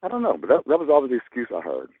I don't know, but that was always the excuse I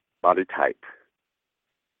heard: body type,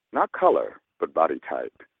 not color, but body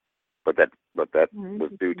type. But that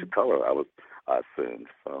was due to color. I assumed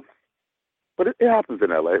so. But it happens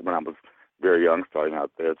in L.A. When I was very young, starting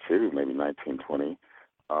out there, too, maybe 19, 20.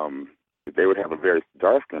 They would have a very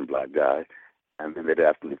dark-skinned black guy, and then they'd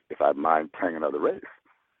ask me if I'd mind playing another race,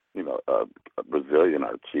 a Brazilian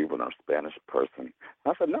or Cuban or Spanish person. And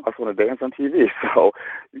I said, no, I just want to dance on TV, so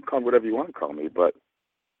you can call me whatever you want to call me. But,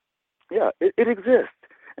 yeah, it exists,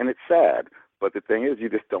 and it's sad. But the thing is, you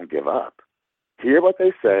just don't give up. Hear what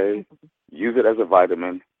they say, use it as a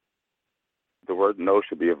vitamin. The word no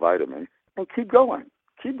should be a vitamin. And keep going.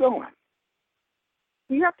 Keep going.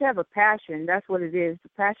 You have to have a passion. That's what it is. The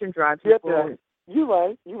passion drives you forward. You're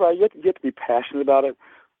right. You have to be passionate about it.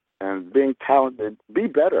 And being talented, be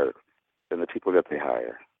better than the people that they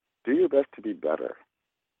hire. Do your best to be better.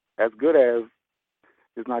 As good as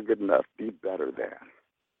is not good enough. Be better than.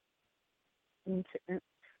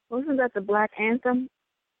 Wasn't that the black anthem?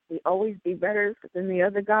 We always be better than the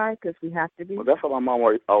other guy because we have to be. Well, that's what my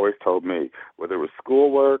mom always told me. Whether it was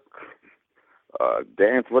schoolwork,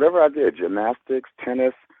 dance, whatever I did, gymnastics,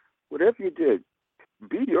 tennis, whatever you did,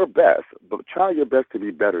 be your best, but try your best to be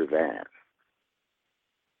better than.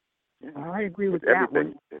 Yeah. I agree with that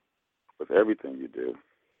one. With everything you do.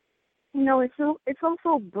 It's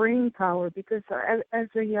also brain power because as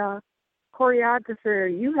a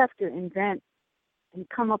choreographer, you have to invent and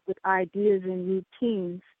come up with ideas and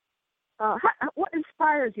routines. What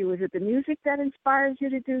inspires you? Is it the music that inspires you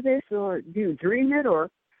to do this, or do you dream it, or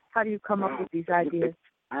how do you come up with these ideas?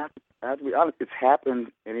 I have to be honest, it's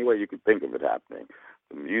happened any way you could think of it happening.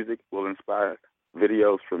 The music will inspire.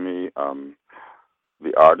 videos for me,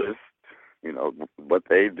 the artist, what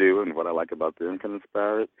they do and what I like about them can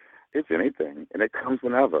inspire it. It's anything, and it comes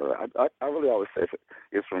whenever. I really always say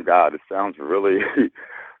it's from God. It sounds really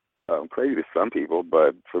crazy to some people,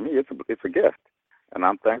 but for me, it's a gift, and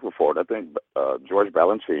I'm thankful for it. I think George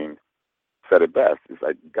Balanchine said it best. It's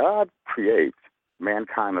like God creates,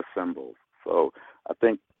 mankind assembles. So I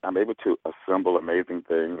think I'm able to assemble amazing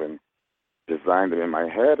things and design them in my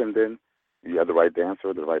head, and then you have the right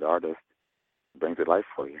dancer, the right artist, brings it life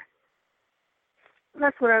for you.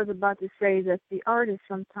 That's what I was about to say, that the artists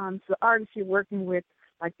sometimes, the artists you're working with,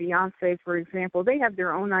 like Beyonce, for example, they have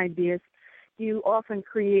their own ideas. Do you often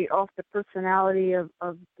create off the personality of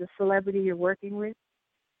the celebrity you're working with?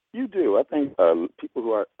 You do. I think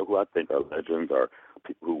people who I think are legends or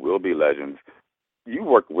people who will be legends, you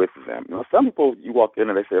work with them. Some people you walk in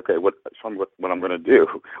and they say, okay, show me what I'm going to do,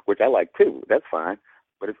 which I like too. That's fine.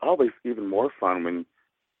 But it's always even more fun when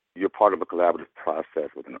you're part of a collaborative process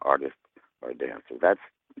with an artist or a dancer. That's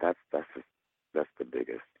the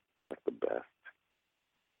biggest. That's the best.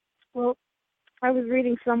 Well, I was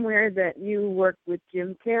reading somewhere that you worked with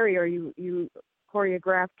Jim Carrey, or you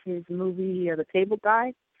choreographed his movie, The Cable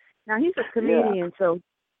Guy. Now he's a comedian, so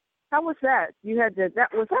how was that? You had to.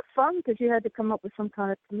 Was that fun because you had to come up with some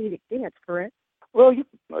kind of comedic dance, correct? Well,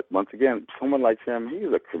 once again, someone like him, he's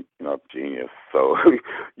a genius. So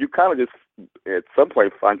you kind of just at some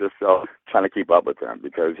point find yourself trying to keep up with him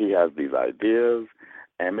because he has these ideas,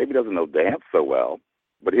 and maybe doesn't know dance so well,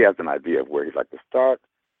 but he has an idea of where he'd like to start,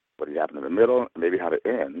 what he happened in the middle, and maybe how to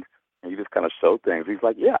end. And you just kind of show things. He's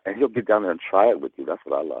like, yeah, and he'll get down there and try it with you. That's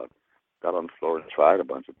what I love. Got on the floor and tried a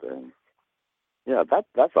bunch of things. Yeah,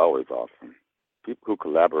 that's always awesome. People who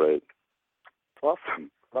collaborate, it's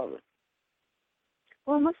awesome. Love it.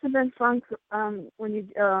 Well, it must have been fun when you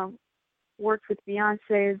worked with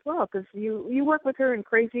Beyonce as well, because you worked with her in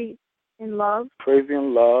Crazy in Love. Crazy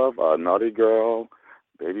in Love, Naughty Girl,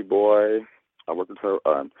 Baby Boy. I worked with her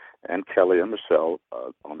and Kelly and Michelle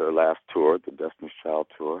on their last tour, the Destiny's Child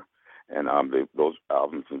tour, and those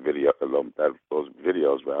albums and those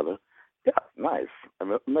videos rather. Yeah, nice,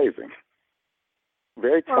 amazing.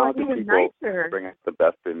 Very talented people bring out the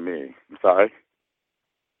best in me. I'm sorry.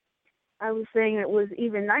 I was saying it was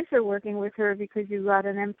even nicer working with her because you got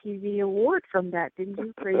an MTV award from that, didn't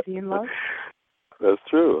you? Crazy in Love. That's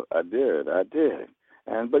true. I did.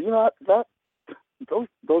 But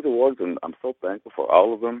those awards, and I'm so thankful for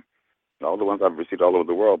all of them, and all the ones I've received all over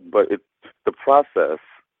the world. But the process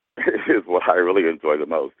is what I really enjoy the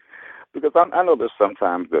most, because I know there's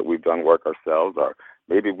sometimes that we've done work ourselves, or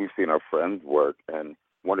maybe we've seen our friends work and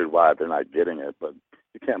wondered why they're not getting it. But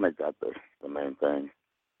you can't make that the main thing.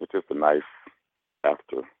 It's just a nice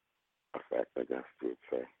after effect, I guess you would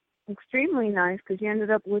say. Extremely nice, because you ended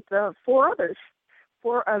up with four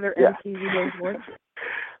other MTV awards.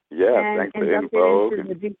 Yeah, thanks to Invoke.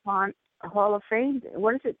 Into the DuPont Hall of Fame.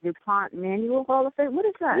 What is it, DuPont Manual Hall of Fame? What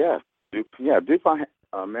is that? DuPont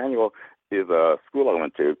Manual is a school I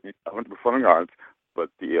went to. I went to Performing Arts, but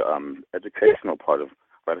the educational part of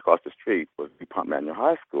right across the street was DuPont Manual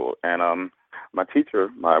High School. And my teacher,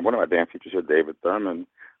 one of my dance teachers here, David Thurman,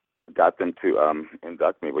 got them to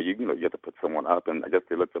induct me. Well, you have to put someone up, and I guess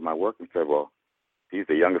they looked at my work and said, well, he's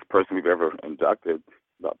the youngest person we've ever inducted,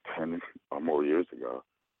 about 10 or more years ago,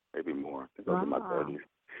 maybe more. I think I was in my 30s.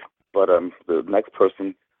 But the next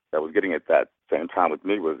person that was getting it that same time with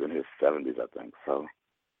me was in his 70s, I think. So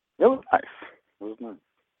it was nice. It was nice.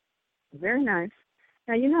 Very nice.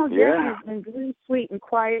 Now, Darrin has been really sweet and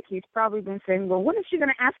quiet. He's probably been saying, well, when is she going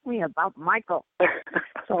to ask me about Michael?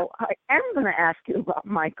 So I am going to ask you about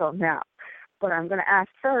Michael now. But I'm going to ask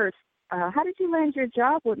first, how did you land your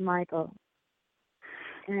job with Michael?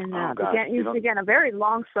 And you began a very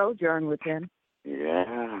long sojourn with him.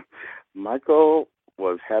 Yeah. Michael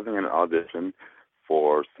was having an audition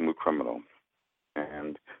for Smooth Criminal.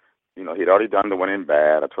 And, he'd already done the one in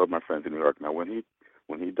Bad. I told my friends in New York, now when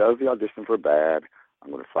he does the audition for Bad, I'm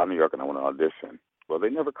going to fly to New York and I want to audition. Well, they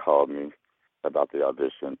never called me about the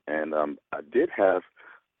audition. And I did have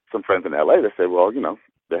some friends in L.A. that said, well,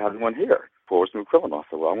 they're having one here for Smooth Criminal. I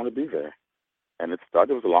said, well, I want to be there. And it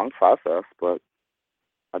was a long process, but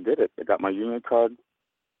I did it. I got my union card.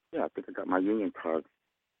 Yeah, I think I got my union card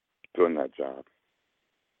doing that job.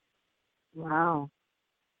 Wow.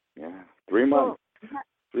 Yeah. 3 months.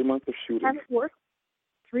 3 months of shooting. Has it worked?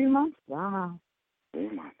 3 months? Wow. 3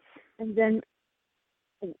 months. And then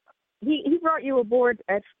he brought you aboard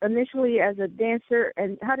initially as a dancer,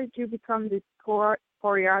 and how did you become the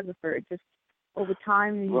choreographer? Just over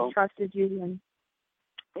time, he trusted you? And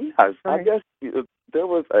yes, I guess there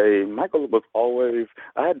was Michael was always,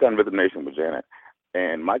 I had done Rhythm Nation with Janet,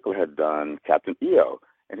 and Michael had done Captain EO,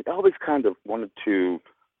 and he always kind of wanted to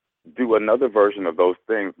do another version of those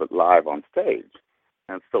things, but live on stage.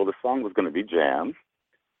 And so the song was going to be Jam,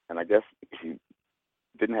 and I guess he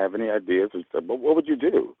didn't have any ideas. He said, well, what would you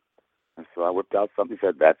do? And so I whipped out something. He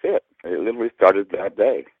said, that's it. It literally started that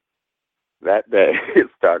day. That day it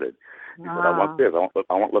started. He said, I want this.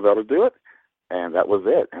 I want Lavelle to do it. And that was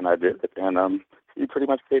it. And I did it. And he pretty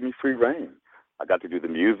much gave me free reign. I got to do the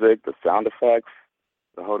music, the sound effects,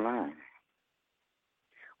 the whole nine.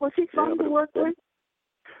 Was he fun to work with?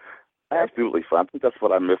 Absolutely fun. I think that's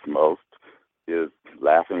what I miss most, is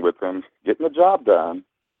laughing with him, getting the job done,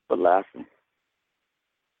 but laughing,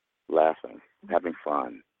 having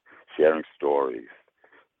fun, sharing stories,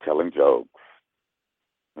 telling jokes,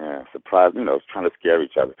 surprise, trying to scare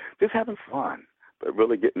each other. Just having fun, but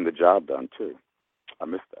really getting the job done, too. I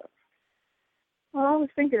miss that. Well, I was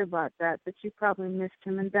thinking about that you probably missed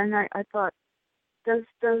him. And then I thought, does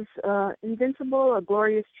Invincible, a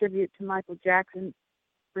glorious tribute to Michael Jackson,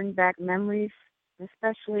 bring back memories,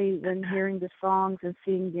 especially when hearing the songs and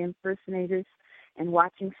seeing the impersonators and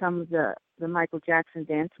watching some of the Michael Jackson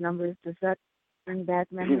dance numbers? Does that bring back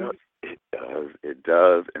memories? It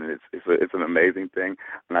does, and it's an amazing thing.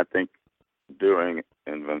 And I think doing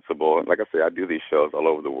Invincible, and like I say, I do these shows all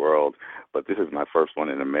over the world, but this is my first one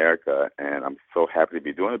in America, and I'm so happy to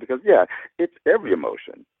be doing it because, it's every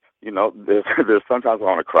emotion. There's sometimes I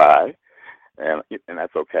want to cry, and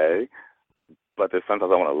that's okay. But there's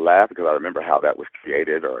sometimes I want to laugh because I remember how that was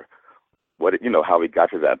created, or how we got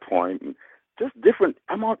to that point. And just different.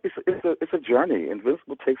 It's a journey.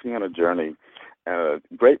 Invincible takes me on a journey,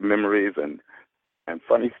 great memories and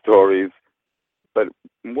funny stories. But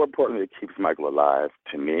more importantly, it keeps Michael alive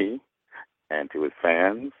to me and to his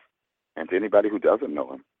fans and to anybody who doesn't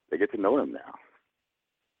know him. They get to know him now.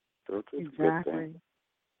 So it's a good thing.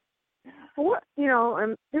 Yeah. What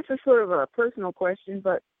and this is sort of a personal question,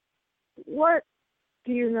 but what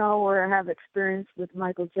do you know or have experienced with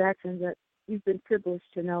Michael Jackson that you've been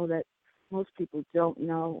privileged to know that most people don't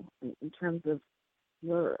know in terms of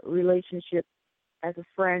your relationship as a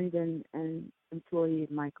friend and employee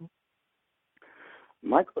of Michael?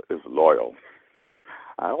 Michael is loyal.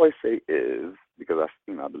 I always say is because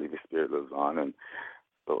I believe his spirit lives on and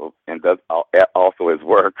does also his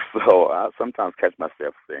work. So I sometimes catch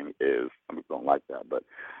myself saying is. Some people don't like that, but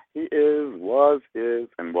he is,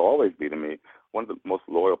 and will always be to me one of the most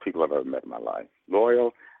loyal people I've ever met in my life.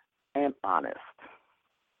 Loyal and honest.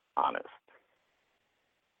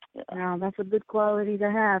 Yeah. Now, that's a good quality to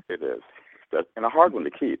have. It is. And a hard one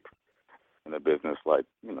to keep in a business like,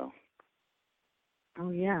 Oh,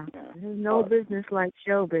 yeah. There's no business like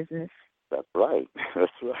show business. That's right.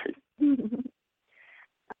 That's right.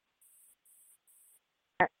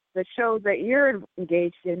 The show that you're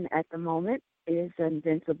engaged in at the moment is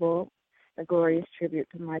Invincible, a glorious tribute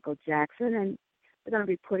to Michael Jackson, and they're going to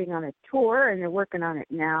be putting on a tour, and they're working on it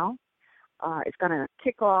now. It's going to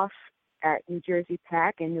kick off at New Jersey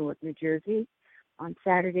PAC in Newark, New Jersey, on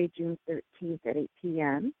Saturday, June 13th at 8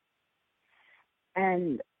 p.m.,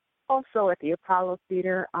 and also at the Apollo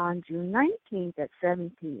Theater on June 19th at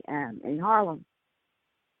 7 p.m. in Harlem.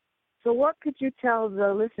 So what could you tell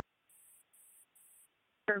the listeners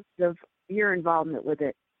of your involvement with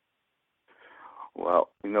it? Well,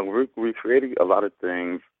 we're creating a lot of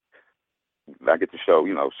things. I get to show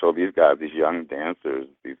these guys, these young dancers,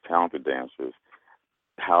 these talented dancers,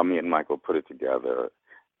 how me and Michael put it together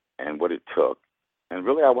and what it took. And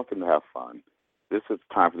really, I want them to have fun. This is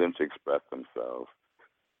time for them to express themselves.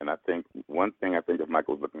 And I think one thing if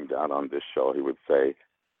Michael was looking down on this show, he would say,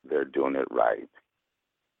 they're doing it right.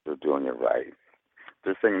 They're doing it right.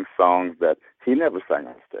 They're singing songs that he never sang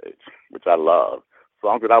on stage, which I love.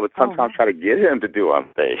 Songs that I would sometimes try to get him to do on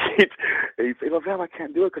stage. And he'd say, Lavelle, I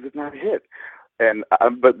can't do it because it's not a hit. And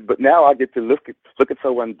but now I get to look at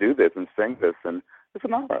someone do this and sing this, and it's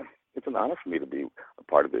an honor. It's an honor for me to be a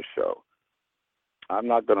part of this show. I'm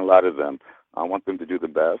not going to lie to them. I want them to do the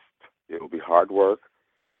best. It will be hard work,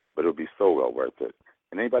 but it will be so well worth it.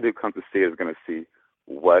 And anybody who comes to see it is going to see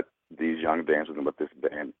what these young dancers and what this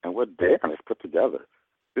band and what Darrin has put together.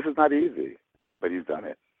 This is not easy, but he's done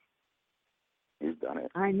it. He's done it.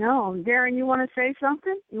 I know. Darrin, you want to say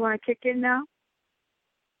something? You want to kick in now?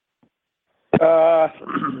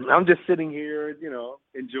 I'm just sitting here,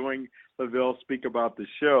 enjoying Lavelle speak about the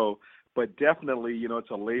show, but definitely, it's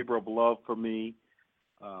a labor of love for me.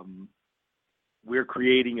 We're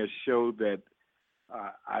creating a show that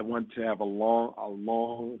I want to have a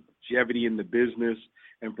longevity in the business,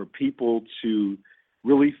 and for people to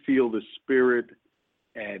really feel the spirit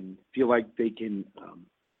and feel like they can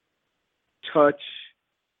touch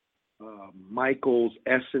Michael's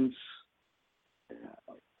essence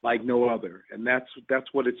like no other, and that's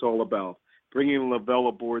what it's all about. Bringing Lavelle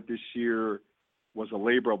aboard this year was a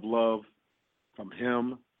labor of love from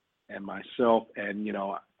him and myself, and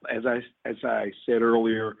as I said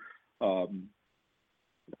earlier,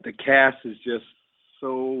 the cast is just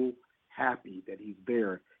so happy that he's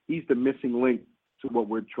there. He's the missing link to what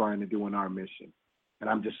we're trying to do in our mission, and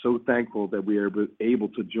I'm just so thankful that we are able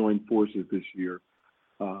to join forces this year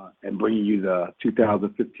and bringing you the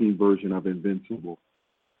 2015 version of Invincible.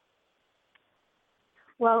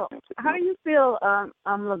 Well, how do you feel,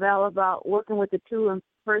 Lavelle, about working with the two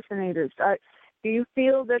impersonators? Do you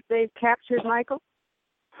feel that they've captured Michael?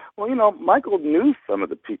 Well, Michael knew some of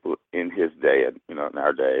the people in his day, in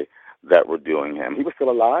our day, that were doing him. He was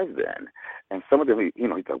still alive then. And some of them,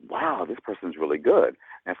 he thought, wow, this person's really good.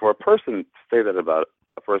 And for a person to say that about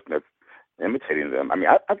a person that's imitating them,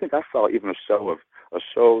 I think I saw even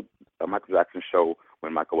a Michael Jackson show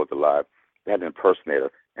when Michael was alive. They had an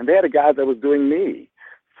impersonator, and they had a guy that was doing me.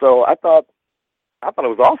 So I thought it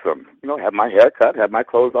was awesome. Had my hair cut, had my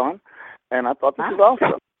clothes on, and I thought this was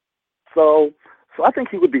awesome. So I think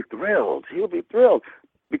he would be thrilled. He would be thrilled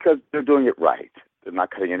because they're doing it right. They're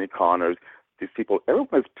not cutting any corners. These people,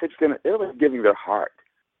 everyone's pitched in. Everyone's giving their heart.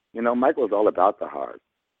 Michael is all about the heart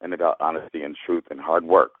and about honesty and truth and hard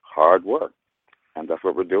work, and that's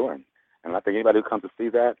what we're doing. And I think anybody who comes to see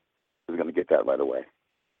that is going to get that right away.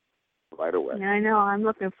 Yeah, I know. I'm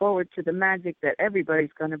looking forward to the magic that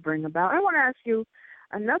everybody's going to bring about. I want to ask you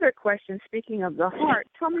another question. Speaking of the heart,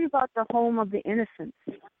 tell me about the Home of the Innocents.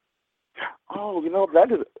 Oh,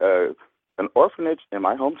 that is an orphanage in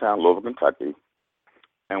my hometown, Louisville, Kentucky.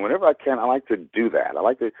 And whenever I can, I like to do that. I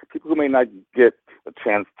like to, people who may not get a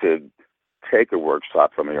chance to take a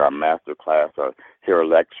workshop from me or a master class or hear a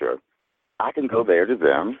lecture, I can go there to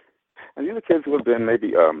them. And these are kids who have been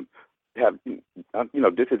maybe have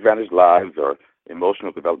disadvantaged lives or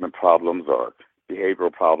emotional development problems or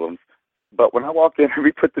behavioral problems. But when I walk in and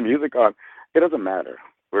we put the music on, it doesn't matter.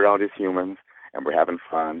 We're all just humans, and we're having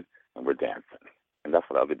fun, and we're dancing. And that's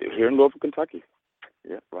what I'll be doing here in Louisville, Kentucky.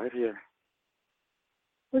 Yeah, right here.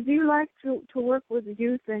 Would you like to work with the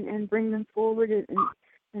youth and bring them forward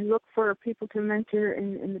and look for people to mentor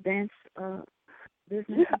in the dance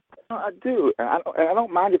business? Yeah, I do. And I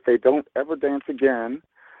don't mind if they don't ever dance again,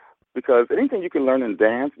 because anything you can learn in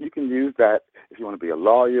dance, you can use that if you want to be a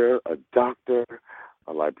lawyer, a doctor,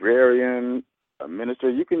 a librarian, a minister.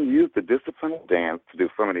 You can use the discipline of dance to do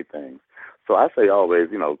so many things. So I say always,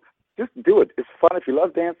 just do it. It's fun. If you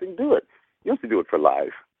love dancing, do it. You don't have to do it for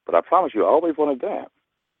life, but I promise you always want to dance.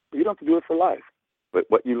 You don't have to do it for life. But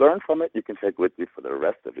what you learn from it, you can take with you for the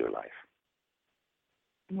rest of your life.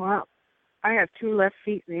 Well, I have two left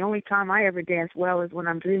feet, and the only time I ever dance well is when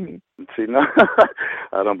I'm dreaming. See, no,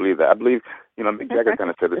 I don't believe that. I believe, Mick Jagger kind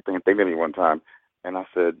of said the same thing to me one time, and I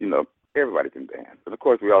said, everybody can dance. And, of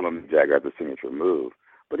course, we all know Mick Jagger has a signature move,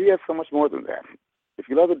 but he has so much more than that. If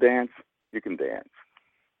you love to dance, you can dance.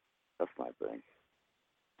 That's my thing.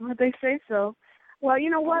 Well, they say so. Well, you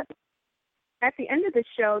know what? At the end of the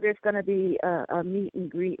show, there's going to be a meet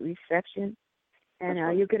and greet reception, and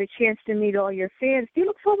you'll get a chance to meet all your fans. Do you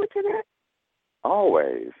look forward to that?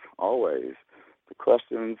 Always, always. The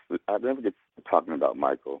questions, I never get talking about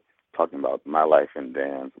Michael, talking about my life in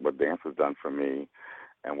dance, what dance has done for me,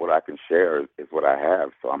 and what I can share is what I have,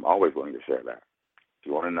 so I'm always willing to share that. If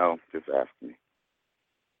you want to know, just ask me.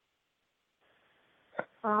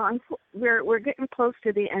 We're getting close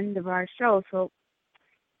to the end of our show, so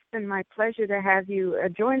it's been my pleasure to have you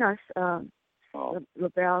join us,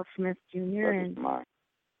 Lavelle Smith Jr.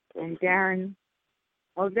 and Darrin.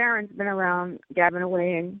 Well, Darrin's been around gabbing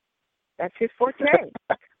away, and that's his forte.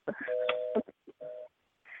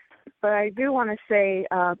 But I do want to say,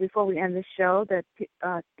 before we end the show, that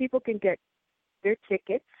people can get their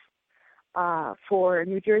tickets for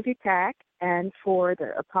New Jersey PAC and for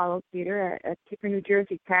the Apollo Theater at Ticker New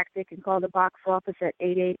Jersey PAC. They can call the box office at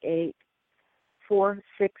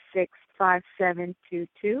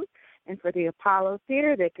 888-466-5722. And for the Apollo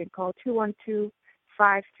Theater, they can call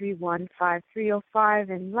 212-531-5305.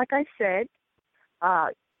 And like I said,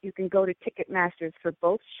 you can go to Ticketmasters for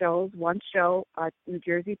both shows. One show, New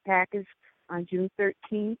Jersey PAC, is on June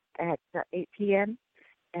 13th at 8 p.m.,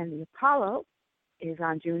 and the Apollo is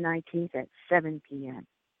on June 19th at 7 p.m.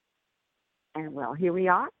 And, well, here we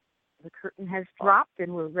are. The curtain has dropped,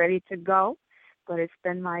 and we're ready to go. But it's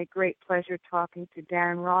been my great pleasure talking to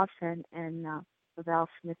Darrin Ross and Lavelle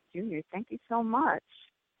Smith Jr. Thank you so much.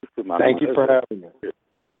 Thank you for having me.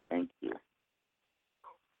 Thank you.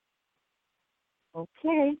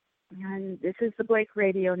 Okay. And this is the Blake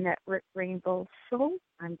Radio Network, Rainbow Soul.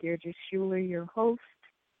 I'm Deirdre Schuler, your host.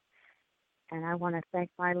 And I want to thank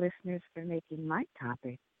my listeners for making my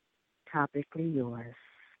topic topically yours.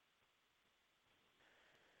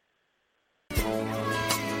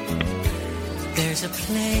 There's a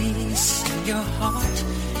place in your heart,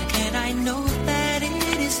 and I know that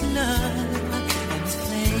it is love. And this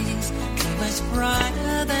place is much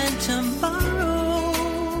brighter than tomorrow.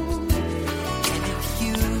 And if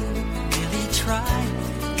you really try,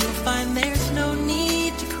 you'll find there's no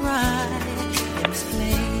need to cry. In this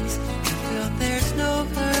place, you feel there's no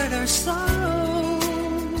hurt or sorrow.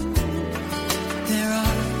 There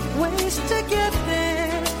are ways to get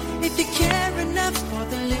there if you care enough for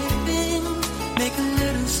the living. Make a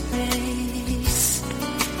little space,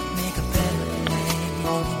 make a better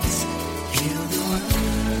place, heal the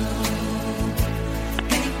world,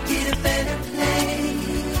 make it a better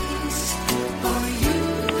place for you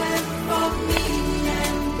and for me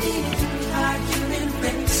and the entire human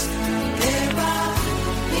race. There are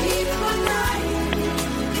people lying.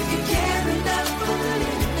 If you care enough for the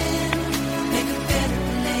living, make a better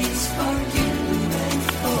place for you and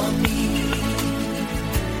for me.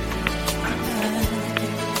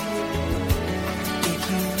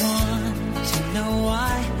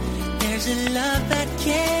 There's a love that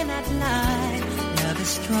cannot lie. Love is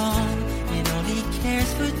strong and only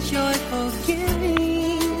cares for joyful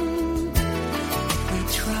giving. If we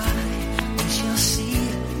try, we shall see.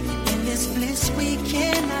 In this bliss we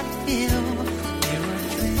cannot feel. There are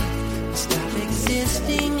dreams, stop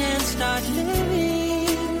existing and start living.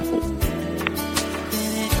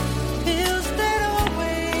 Then it feels that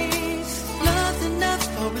always love's enough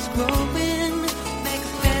for us growing.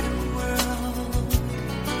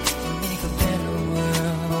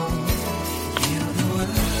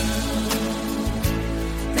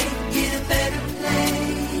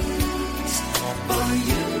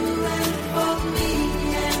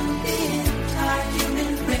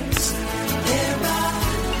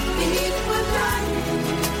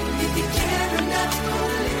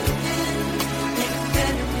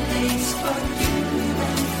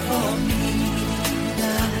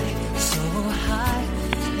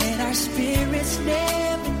 Spirits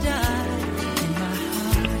never die. In my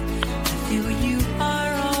heart, I feel you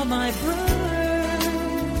are all my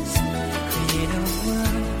brothers. Create a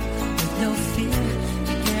world with no fear.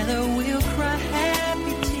 Together we'll cry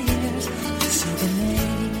happy tears. See the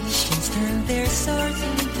nations turn their swords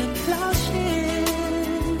into plowshares.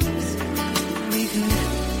 We could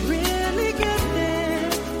really get there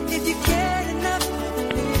if you cared enough for the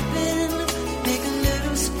living. Make a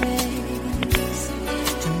little space.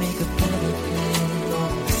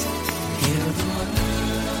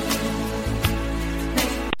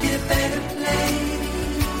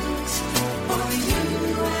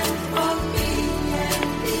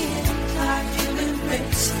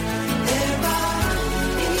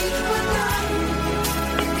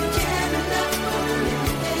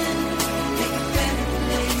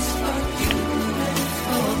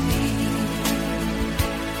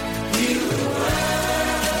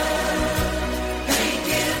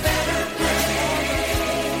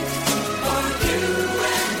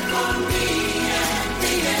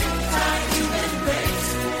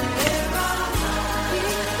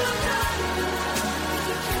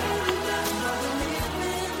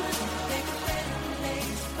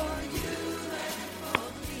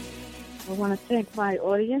 I want to thank my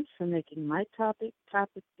audience for making my topic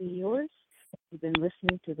topically yours. You've been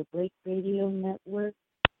listening to the Blake Radio Network,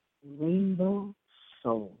 Rainbow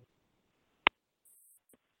Soul.